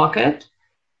come to market,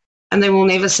 and they will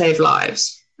never save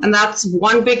lives. And that's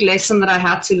one big lesson that I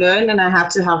had to learn, and I had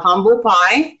to have humble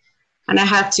pie, and I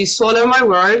had to swallow my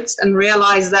words and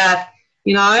realize that,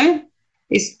 you know,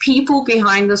 there's people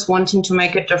behind this wanting to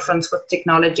make a difference with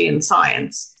technology and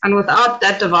science. And without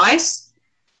that device,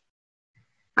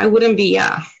 I wouldn't be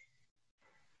here.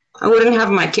 I wouldn't have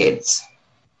my kids.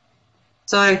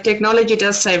 So technology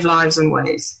does save lives in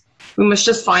ways. We must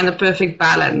just find the perfect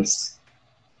balance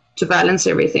to balance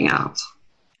everything out.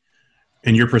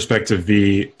 In your perspective,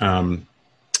 V,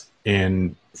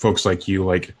 and folks like you,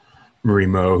 like Marie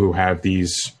Mo, who have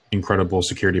these incredible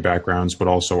security backgrounds, but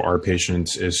also our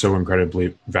patients, is so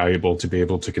incredibly valuable to be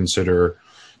able to consider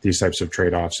these types of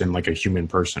trade-offs in like a human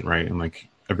person, right? In like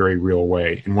a very real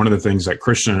way. And one of the things that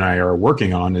Christian and I are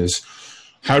working on is,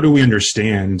 how do we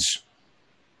understand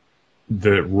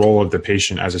the role of the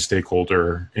patient as a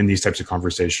stakeholder in these types of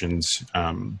conversations?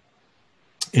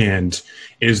 And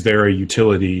is there a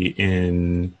utility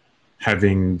in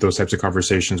having those types of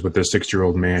conversations with this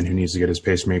 6-year-old man who needs to get his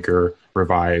pacemaker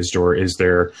revised? Or is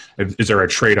there a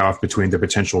trade-off between the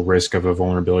potential risk of a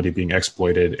vulnerability being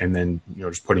exploited and then,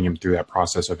 just putting him through that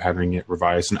process of having it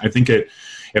revised? And I think it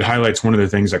highlights one of the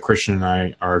things that Christian and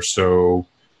I are so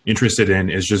interested in,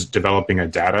 is just developing a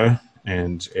data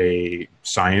and a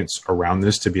science around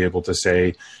this to be able to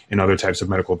say, in other types of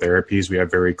medical therapies, we have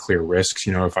very clear risks.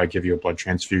 If I give you a blood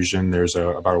transfusion, there's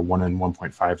about a 1 in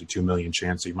 1.5 to 2 million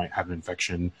chance that you might have an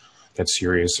infection that's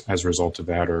serious as a result of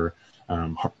that, or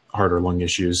heart or lung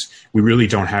issues. We really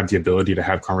don't have the ability to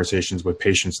have conversations with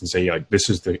patients and say, like, this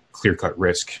is the clear-cut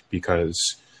risk,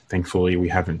 because thankfully we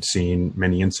haven't seen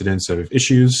many incidents of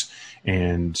issues.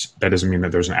 And that doesn't mean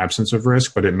that there's an absence of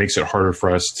risk, but it makes it harder for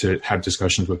us to have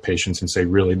discussions with patients and say,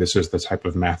 really, this is the type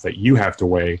of math that you have to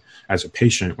weigh as a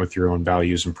patient with your own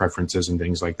values and preferences and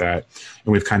things like that.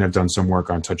 And we've kind of done some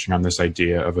work on touching on this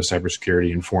idea of a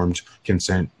cybersecurity informed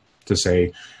consent, to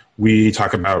say, we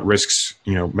talk about risks,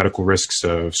 medical risks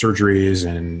of surgeries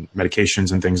and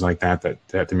medications and things like that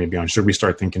they may be on. Should we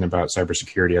start thinking about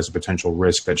cybersecurity as a potential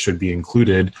risk that should be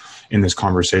included in this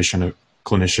conversation a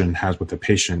clinician has with the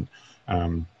patient?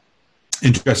 And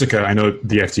Jessica, I know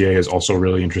the FDA is also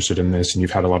really interested in this, and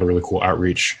you've had a lot of really cool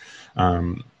outreach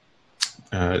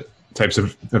types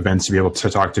of events to be able to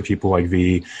talk to people like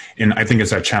V. And I think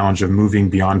it's that challenge of moving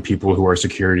beyond people who are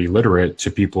security literate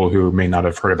to people who may not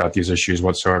have heard about these issues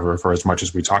whatsoever for as much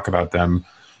as we talk about them,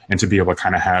 and to be able to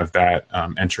kind of have that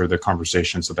enter the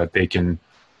conversation so that they can,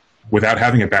 without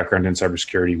having a background in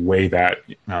cybersecurity, weigh that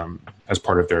as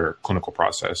part of their clinical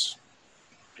process.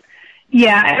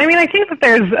 Yeah, I think that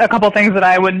there's a couple of things that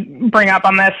I would bring up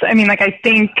on this. I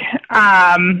think,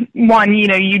 one,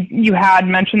 you had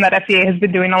mentioned that FDA has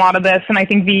been doing a lot of this, and I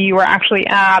think, V, you were actually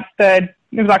at it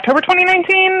was October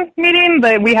 2019 meeting,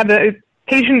 that we had the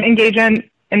Patient Engagement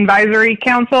Advisory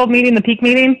Council meeting, the PEAK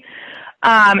meeting.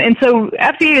 And so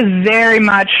FDA is very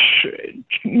much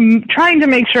trying to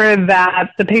make sure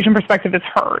that the patient perspective is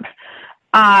heard.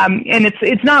 And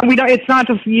it's not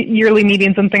just yearly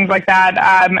meetings and things like that.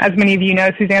 As many of you know,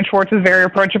 Suzanne Schwartz is very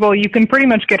approachable. You can pretty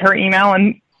much get her email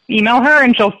and email her,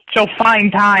 and she'll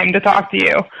find time to talk to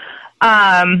you.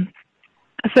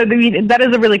 So that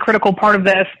is a really critical part of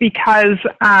this, because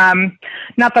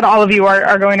not that all of you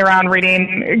are going around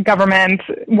reading government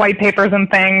white papers and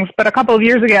things, but a couple of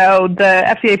years ago, the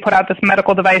FDA put out this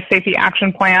medical device safety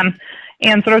action plan.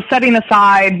 And sort of setting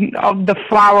aside the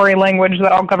flowery language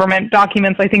that all government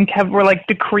documents, I think, were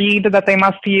decreed that they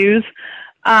must use.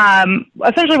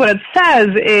 Essentially what it says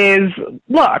is,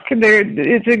 look,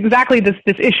 it's exactly this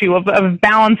issue of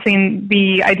balancing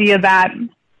the idea that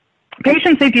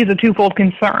patient safety is a twofold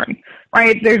concern,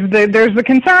 right? There's the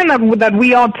concern that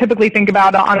we all typically think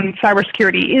about on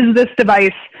cybersecurity. Is this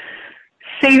device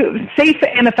safe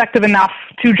and effective enough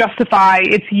to justify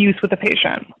its use with the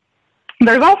patient?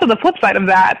 There's also the flip side of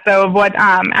that, though, of what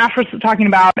Ash was talking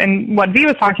about and what V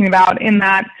was talking about, in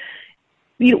that,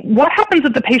 what happens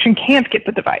if the patient can't get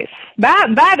the device?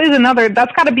 That's got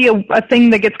to be a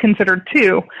thing that gets considered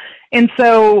too. And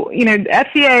so,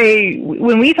 FDA,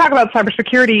 when we talk about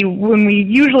cybersecurity, when we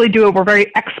usually do it, we're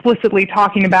very explicitly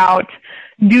talking about,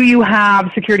 do you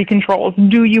have security controls?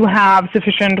 Do you have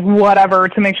sufficient whatever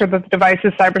to make sure that the device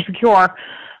is cyber secure?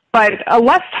 But a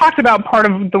less talked about part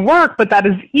of the work, but that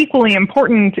is equally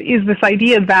important, is this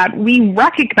idea that we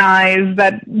recognize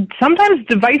that sometimes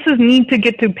devices need to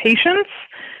get to patients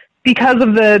because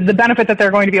of the benefit that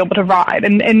they're going to be able to provide.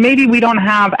 And maybe we don't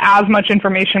have as much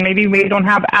information, maybe we don't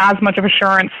have as much of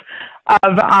assurance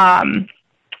of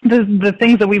the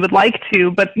things that we would like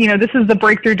to, but this is the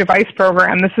Breakthrough Device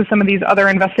Program. This is some of these other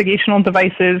investigational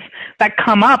devices that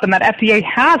come up and that FDA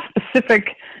has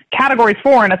specific categories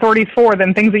for and authorities for,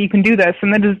 then things that you can do this.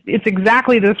 And it's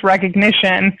exactly this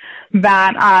recognition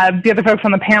that the other folks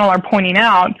on the panel are pointing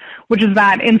out, which is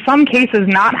that in some cases,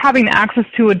 not having access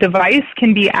to a device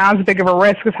can be as big of a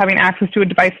risk as having access to a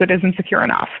device that isn't secure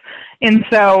enough. And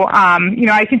so,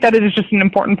 I think that is just an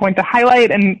important point to highlight,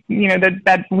 and,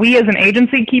 that we as an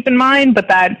agency keep in mind, but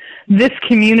that this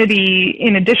community,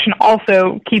 in addition,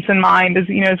 also keeps in mind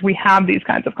as we have these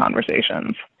kinds of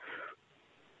conversations.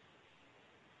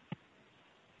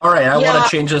 All right, I want to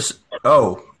change this.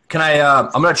 Oh, can I?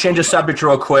 I'm going to change the subject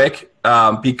real quick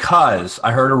because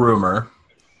I heard a rumor.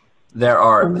 There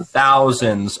are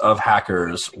thousands of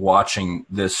hackers watching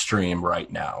this stream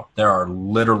right now. There are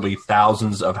literally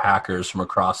thousands of hackers from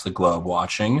across the globe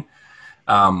watching.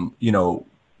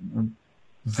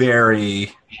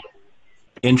 Very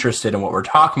interested in what we're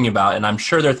talking about, and I'm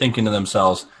sure they're thinking to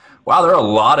themselves, wow, there are a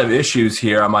lot of issues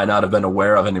here I might not have been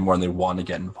aware of anymore, and they want to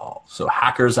get involved. So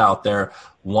hackers out there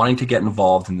wanting to get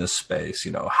involved in this space,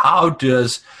 how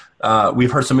does,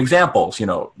 we've heard some examples,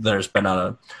 there's been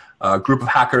a group of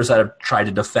hackers that have tried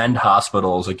to defend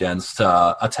hospitals against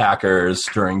attackers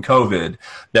during COVID.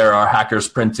 There are hackers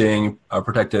printing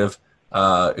protective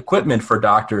equipment for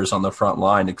doctors on the front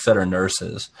line, et cetera,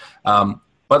 nurses.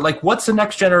 But like, what's the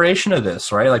next generation of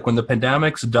this, right? Like when the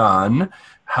pandemic's done,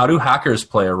 how do hackers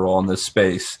play a role in this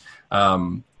space?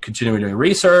 Continuing doing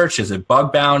research? Is it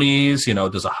bug bounties? Should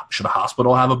a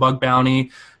hospital have a bug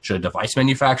bounty? Should a device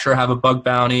manufacturer have a bug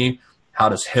bounty? How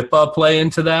does HIPAA play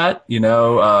into that?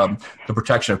 The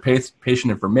protection of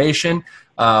patient information.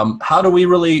 How do we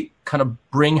really kind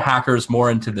of bring hackers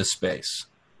more into this space?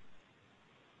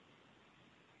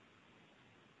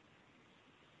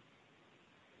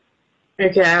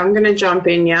 Okay, I'm going to jump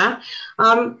in, yeah.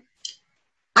 I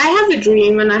have a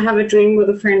dream, and I have a dream with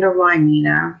a friend of mine,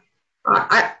 Nina.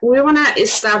 We want to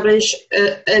establish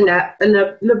a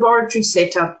laboratory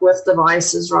setup with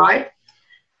devices, right?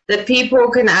 That people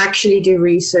can actually do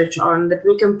research on, that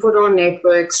we can put on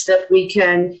networks, that we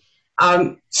can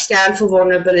scan for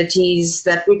vulnerabilities,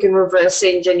 that we can reverse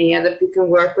engineer, that we can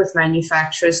work with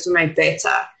manufacturers to make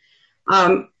better.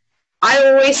 I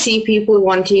always see people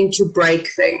wanting to break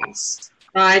things,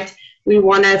 right? We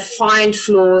want to find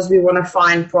flaws, we want to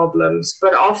find problems,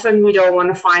 but often we don't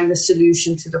want to find the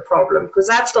solution to the problem, because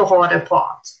that's the harder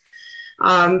part.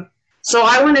 So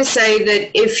I want to say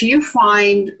that if you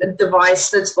find a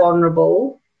device that's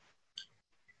vulnerable,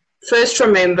 first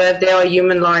remember there are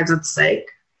human lives at stake.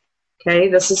 Okay,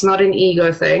 this is not an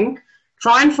ego thing.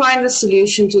 Try and find the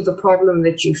solution to the problem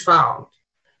that you found.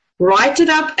 Write it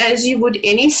up as you would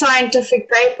any scientific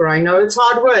paper. I know it's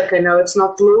hard work. I know it's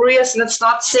not glorious and it's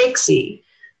not sexy.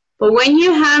 But when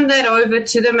you hand that over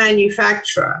to the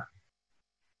manufacturer,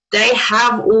 they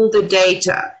have all the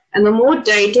data. And the more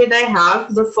data they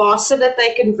have, the faster that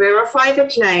they can verify the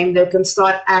claim, they can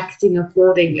start acting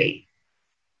accordingly.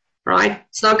 Right?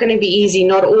 It's not going to be easy.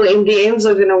 Not all MDMs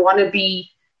are going to want to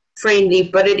be friendly,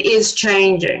 but it is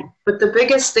changing. But the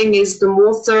biggest thing is the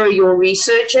more thorough your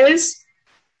research is,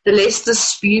 the less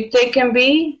dispute there can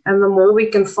be, and the more we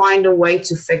can find a way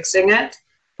to fixing it.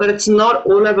 But it's not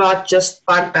all about just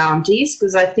bug bounties,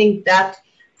 because I think that,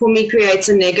 for me, creates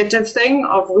a negative thing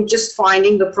of we're just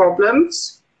finding the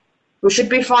problems. We should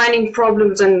be finding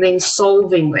problems and then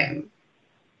solving them.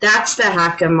 That's the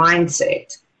hacker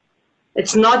mindset.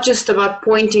 It's not just about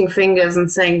pointing fingers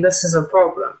and saying this is a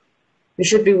problem. We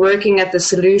should be working at the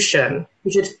solution.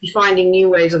 We should be finding new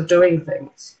ways of doing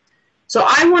things. So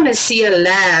I want to see a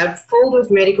lab filled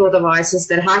with medical devices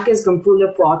that hackers can pull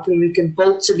apart and we can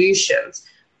build solutions.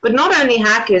 But not only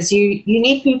hackers, you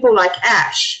need people like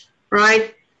Ash,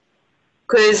 right?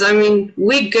 Because, I mean,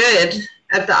 we're good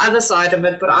at the other side of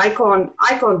it, but I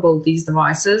can't build these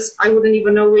devices. I wouldn't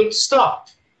even know where to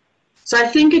start. So I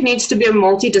think it needs to be a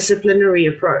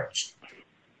multidisciplinary approach.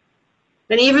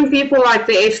 And even people like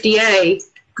the FDA,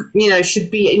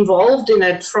 should be involved in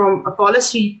it from a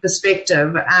policy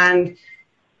perspective. And,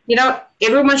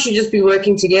 everyone should just be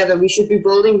working together. We should be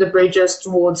building the bridges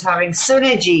towards having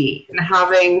synergy and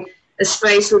having a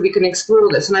space where we can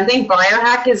explore this. And I think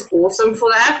Biohack is awesome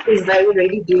for that, because they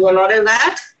already do a lot of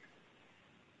that.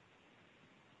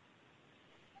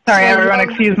 Sorry, everyone,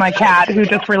 excuse my cat, who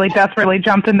just really desperately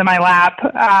jumped into my lap.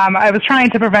 I was trying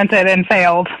to prevent it and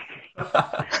failed.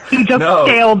 He just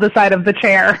scaled the side of the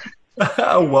chair.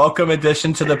 Welcome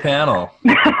addition to the panel.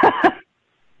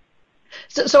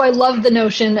 So I love the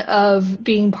notion of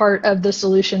being part of the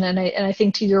solution, and I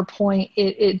think to your point,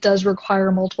 it does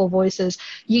require multiple voices.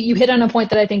 You hit on a point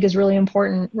that I think is really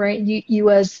important, right? You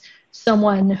as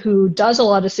someone who does a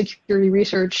lot of security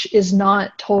research is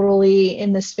not totally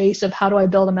in the space of how do I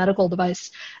build a medical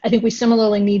device. I think we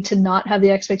similarly need to not have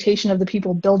the expectation of the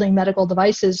people building medical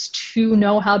devices to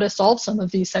know how to solve some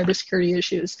of these cybersecurity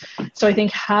issues. So I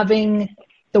think having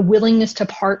the willingness to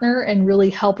partner and really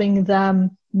helping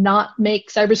them not make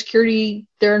cybersecurity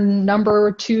their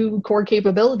number 2 core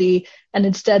capability and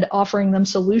instead offering them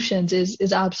solutions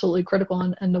is absolutely critical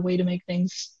and the way to make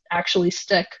things actually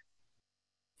stick.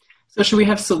 So should we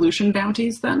have solution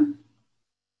bounties then?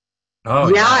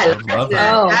 Oh, yeah, I love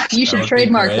that. Oh, you should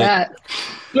trademark that.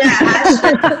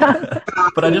 Yeah.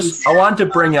 But I wanted to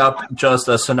bring up just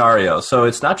a scenario. So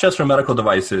it's not just for medical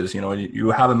devices.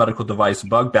 You have a medical device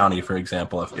bug bounty, for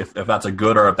example. If that's a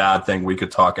good or a bad thing, we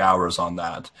could talk hours on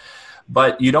that.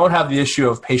 But you don't have the issue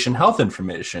of patient health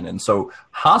information. And so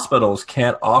hospitals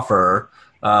can't offer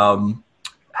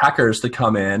hackers to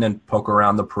come in and poke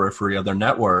around the periphery of their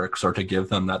networks or to give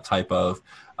them that type of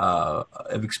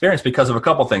experienced because of a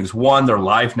couple things. One, their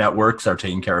live networks are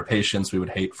taking care of patients. We would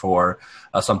hate for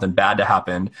something bad to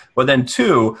happen. But then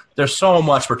two, there's so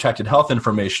much protected health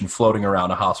information floating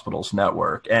around a hospital's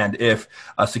network. And if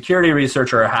a security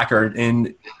researcher or a hacker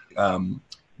in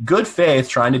good faith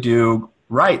trying to do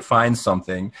right finds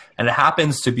something and it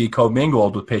happens to be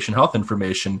commingled with patient health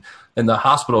information, then the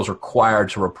hospital is required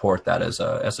to report that as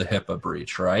a HIPAA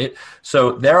breach, right?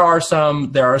 So there are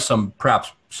some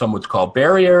perhaps some would call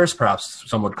barriers, perhaps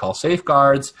some would call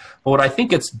safeguards. But what I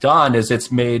think it's done is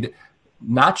it's made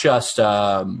not just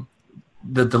the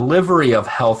delivery of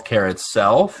healthcare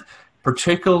itself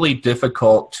particularly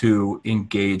difficult to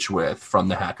engage with from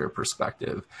the hacker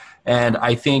perspective. And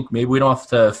I think maybe we don't have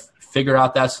to figure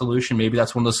out that solution. Maybe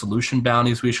that's one of the solution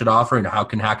bounties we should offer. And how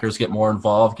can hackers get more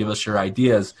involved? Give us your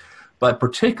ideas. But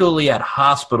particularly at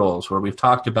hospitals where we've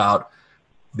talked about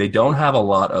they don't have a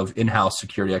lot of in-house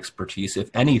security expertise, if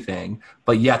anything,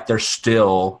 but yet they're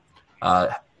still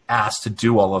asked to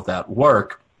do all of that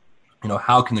work.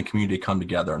 How can the community come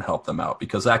together and help them out?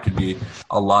 Because that could be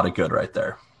a lot of good right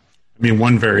there. I mean,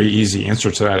 one very easy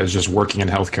answer to that is just working in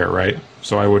healthcare, right?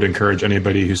 So I would encourage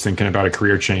anybody who's thinking about a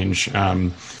career change,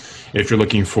 if you're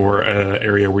looking for an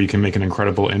area where you can make an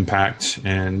incredible impact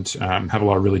and have a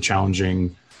lot of really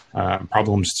challenging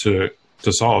problems to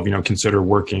solve, consider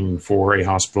working for a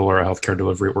hospital or a healthcare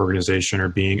delivery organization or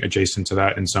being adjacent to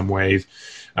that in some way.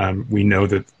 We know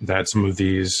that some of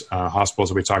these hospitals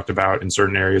that we talked about in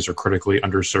certain areas are critically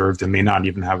underserved and may not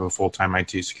even have a full-time IT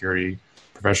security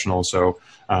professional. So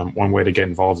one way to get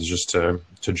involved is just to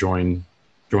join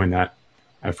that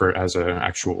effort as an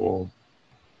actual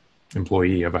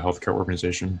employee of a healthcare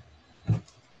organization.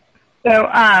 So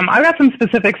I've got some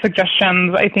specific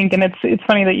suggestions, I think, and it's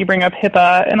funny that you bring up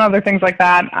HIPAA and other things like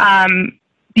that,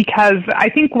 because I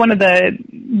think one of the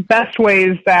best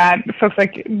ways that folks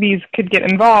like these could get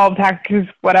involved, hackers,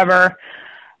 whatever,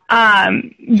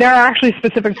 there are actually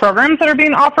specific programs that are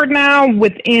being offered now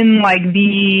within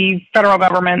the federal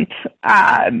government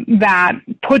that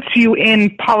puts you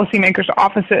in policymakers'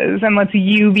 offices and lets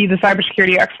you be the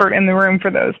cybersecurity expert in the room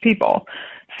for those people.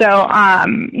 So,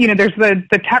 there's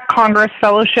the Tech Congress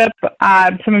Fellowship.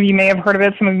 Some of you may have heard of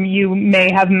it. Some of you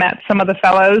may have met some of the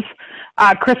fellows.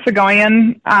 Chris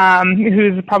Segoyan,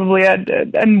 who's probably a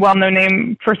well-known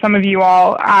name for some of you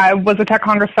all, was a Tech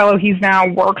Congress Fellow. He's now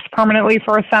works permanently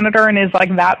for a senator and is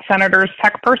that senator's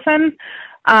tech person.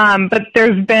 But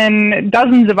there's been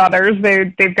dozens of others.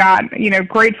 They've got,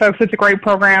 great folks. It's a great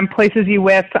program, places you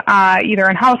with either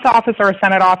an House office or a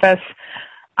Senate office.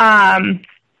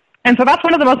 And so that's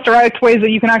one of the most direct ways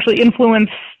that you can actually influence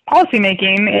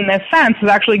policymaking in this sense, is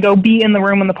actually go be in the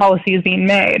room when the policy is being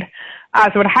made. So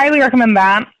I would highly recommend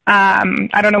that.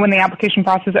 I don't know when the application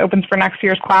process opens for next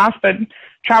year's class, but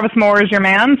Travis Moore is your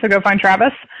man, so go find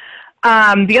Travis.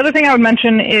 The other thing I would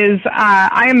mention is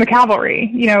I Am the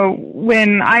Cavalry.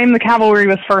 When I Am the Cavalry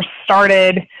was first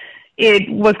started,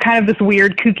 it was kind of this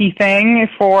weird, kooky thing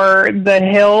for the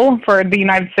Hill, for the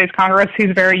United States Congress,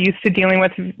 who's very used to dealing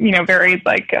with, very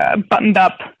buttoned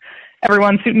up,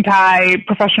 everyone suit and tie,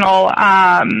 professional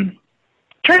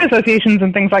trade associations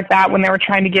and things like that when they were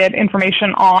trying to get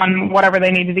information on whatever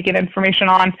they needed to get information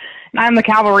on. And I Am the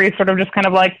Cavalry sort of just kind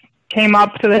of came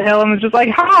up to the Hill and was just like,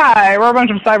 hi, we're a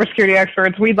bunch of cybersecurity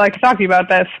experts. We'd like to talk to you about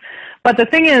this. But the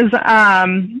thing is,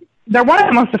 they're one of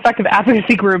the most effective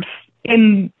advocacy groups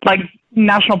in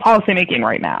national policymaking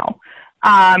right now,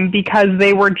 because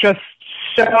they were just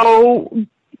so,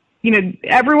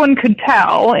 everyone could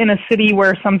tell in a city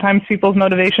where sometimes people's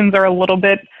motivations are a little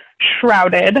bit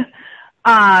shrouded,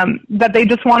 that they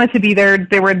just wanted to be there.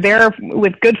 They were there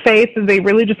with good faith. They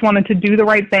really just wanted to do the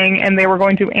right thing, and they were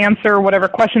going to answer whatever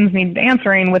questions needed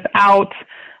answering without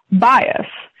bias.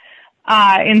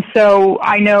 And so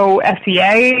I know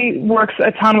SEA works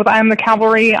a ton with I Am the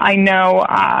Cavalry. I know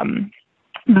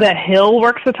the Hill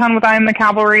works a ton with I Am the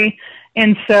Cavalry.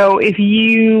 And so if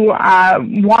you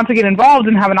want to get involved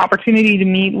and have an opportunity to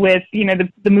meet with,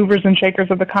 the movers and shakers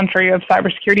of the country of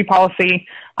cybersecurity policy,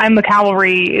 I Am the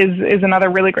Cavalry is another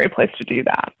really great place to do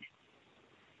that.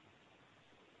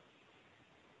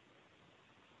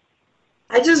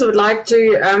 I just would like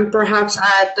to perhaps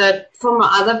add that from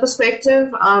another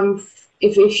perspective,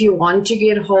 if you want to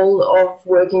get hold of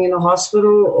working in a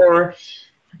hospital or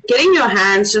getting your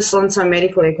hands just on some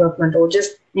medical equipment or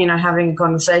just, having a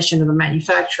conversation with the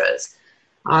manufacturers.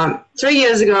 3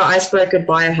 years ago, I spoke at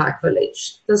Biohack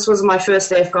Village. This was my first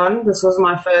DEF CON. This was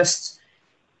my first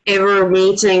ever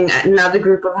meeting another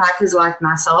group of hackers like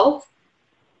myself.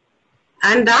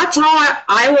 And that's how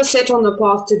I was set on the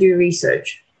path to do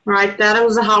research. right? That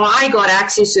was how I got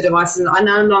access to devices. I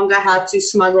no longer had to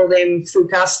smuggle them through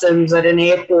customs at an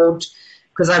airport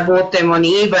because I bought them on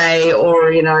eBay,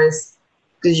 or, you know,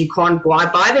 because you can't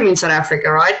buy them in South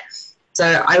Africa, right? So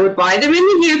I would buy them in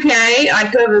the UK,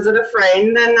 I'd go visit a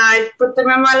friend, and I'd put them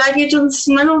in my luggage and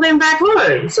smuggle them back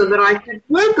home so that I could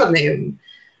work on them,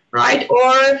 right?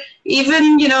 Or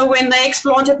even, you know, when they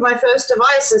explanted my first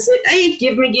device, I said, hey,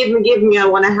 give me, I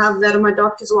want to have that on my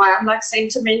doctor's wire. I'm like,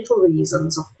 sentimental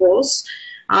reasons, of course.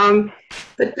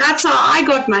 But that's how I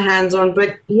got my hands on.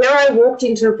 But here I walked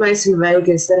into a place in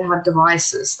Vegas that had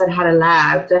devices, that had a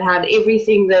lab, that had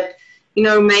everything that, you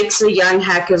know, makes a young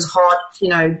hacker's heart, you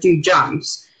know, do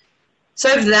jumps. So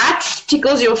if that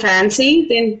tickles your fancy,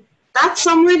 then that's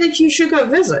somewhere that you should go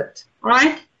visit,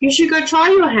 right? You should go try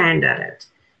your hand at it.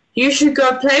 You should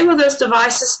go play with those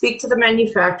devices, speak to the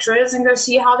manufacturers, and go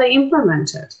see how they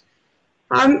implement it.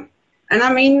 And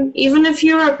I mean, even if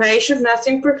you're a patient,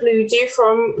 nothing precludes you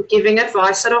from giving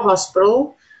advice at a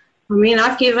hospital. I mean,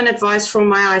 I've given advice from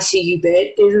my ICU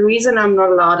bed. There's a reason I'm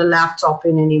not allowed a laptop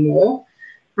in anymore,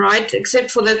 right? Except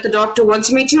for that the doctor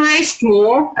wants me to rest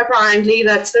more. Apparently,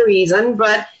 that's the reason.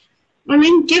 But, I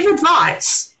mean, give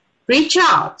advice. Reach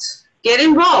out. Get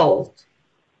involved.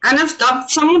 And if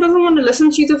someone doesn't want to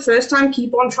listen to you the first time,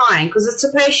 keep on trying, because it's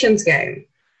a patience game,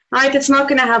 right? It's not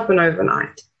going to happen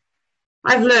overnight.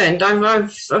 I've learned.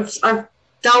 I've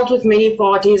dealt with many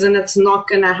parties, and it's not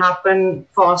going to happen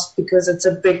fast because it's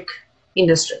a big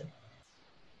industry.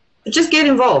 But just get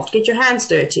involved. Get your hands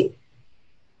dirty,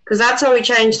 because that's how we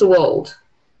change the world.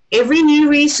 Every new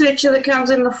researcher that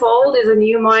comes in the fold is a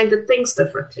new mind that thinks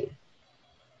differently.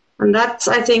 And that's,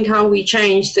 I think, how we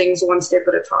change things one step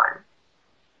at a time.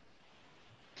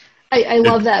 I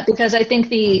love that, because I think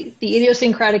the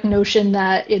idiosyncratic notion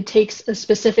that it takes a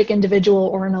specific individual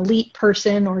or an elite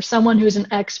person or someone who's an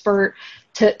expert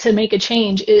to make a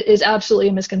change is absolutely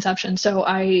a misconception. So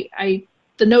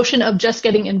the notion of just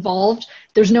getting involved,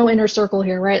 there's no inner circle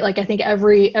here, right? Like, I think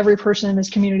every person in this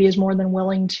community is more than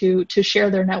willing to share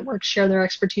their network, share their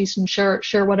expertise, and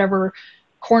share whatever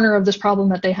corner of this problem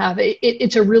that they have.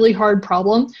 It's a really hard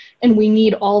problem, and we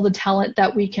need all the talent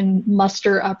that we can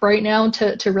muster up right now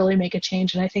to really make a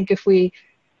change. And I think if we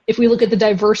look at the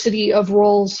diversity of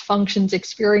roles, functions,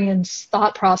 experience,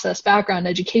 thought process, background,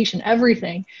 education,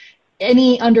 everything,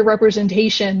 any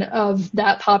underrepresentation of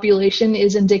that population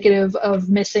is indicative of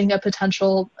missing a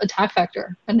potential attack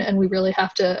vector. And we really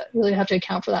have to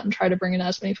account for that and try to bring in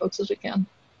as many folks as we can.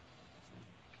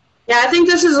 Yeah, I think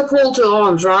this is a call to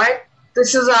arms, right?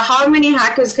 This is how many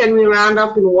hackers can we round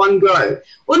up in one go?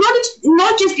 Well,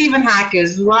 not just even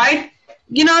hackers, right?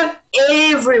 You know,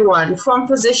 everyone, from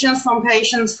physicians, from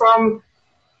patients, from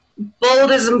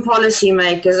builders and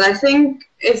policymakers. I think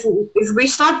if we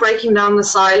start breaking down the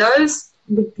silos,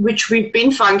 which we've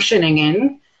been functioning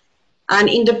in, and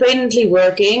independently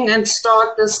working, and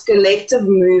start this collective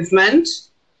movement,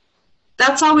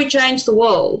 that's how we change the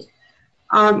world.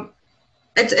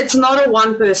 It's not a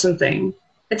one-person thing.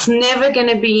 It's never going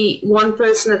to be one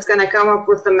person that's going to come up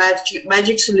with the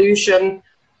magic solution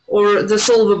or the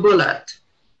silver bullet,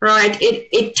 right?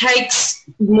 It takes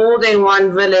more than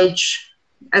one village,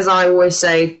 as I always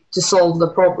say, to solve the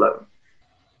problem.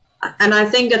 And I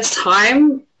think it's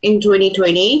time in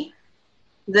 2020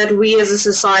 that we as a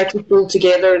society pull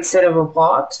together instead of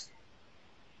apart.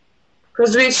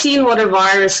 Because we've seen what a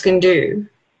virus can do,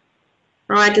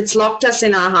 right? It's locked us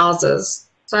in our houses.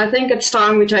 So I think it's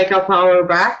time we take our power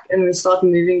back and we start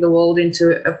moving the world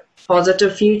into a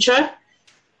positive future.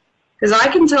 Because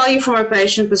I can tell you from a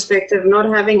patient perspective,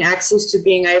 not having access to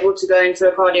being able to go into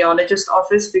a cardiologist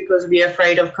office because we're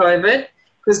afraid of COVID,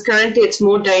 because currently it's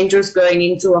more dangerous going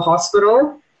into a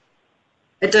hospital.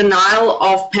 A denial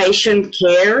of patient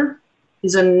care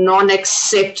is a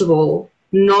non-acceptable,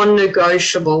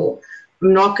 non-negotiable.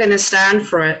 I'm not going to stand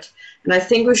for it. And I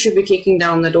think we should be kicking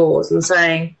down the doors and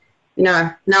saying, you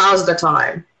know, now's the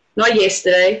time. Not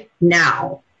yesterday,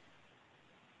 now.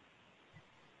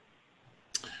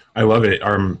 I love it.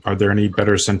 Are there any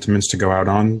better sentiments to go out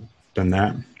on than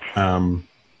that?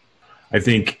 I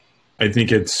think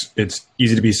it's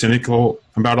easy to be cynical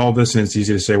about all this, and it's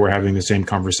easy to say we're having the same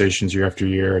conversations year after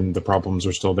year and the problems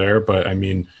are still there. But I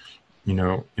mean, you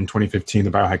know, in 2015,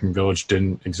 the biohacking village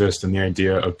didn't exist, and the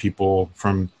idea of people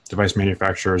from device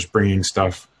manufacturers bringing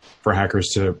stuff for hackers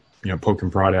to, you know, poke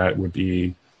and prod at would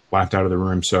be laughed out of the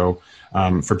room. So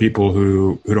for people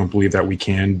who don't believe that we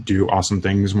can do awesome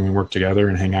things when we work together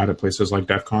and hang out at places like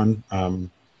DEF CON, I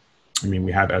mean,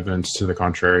 we have evidence to the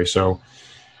contrary. So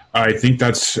I think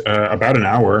that's about an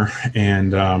hour,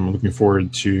 and I'm looking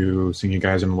forward to seeing you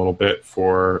guys in a little bit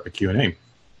for a Q&A.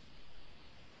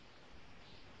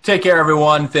 Take care,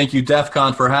 everyone. Thank you, DEF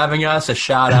CON, for having us. A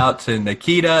shout out to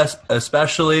Nikita,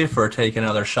 especially, for taking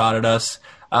another shot at us.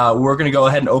 We're going to go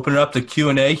ahead and open it up to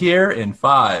Q&A here in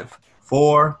 5,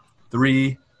 4,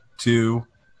 3, 2,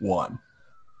 1.